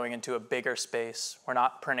 We're going into a bigger space. We're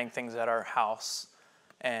not printing things at our house.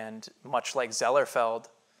 And much like Zellerfeld,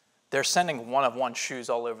 they're sending one-of-one shoes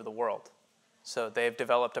all over the world. So they've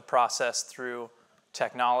developed a process through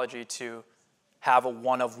technology to have a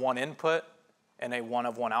one-of-one input and a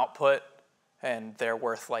one-of-one output, and they're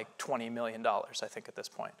worth like $20 million, I think, at this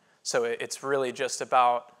point. So it's really just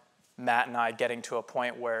about Matt and I getting to a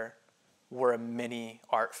point where we're a mini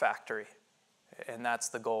art factory. And that's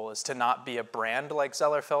the goal, is to not be a brand like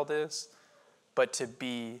Zellerfeld is, but to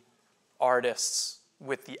be artists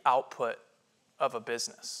with the output of a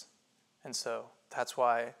business. And so that's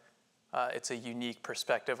why it's a unique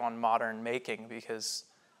perspective on modern making, because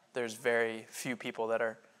there's very few people that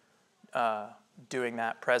are doing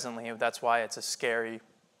that presently. That's why it's a scary,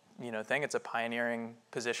 you know, thing. It's a pioneering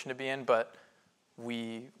position to be in, but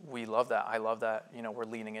we love that. I love that, you know, we're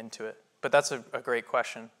leaning into it. But that's a great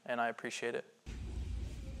question, and I appreciate it.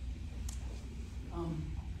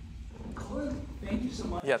 Cullan, thank you so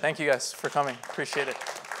much. Yeah, thank you guys for coming. Appreciate it.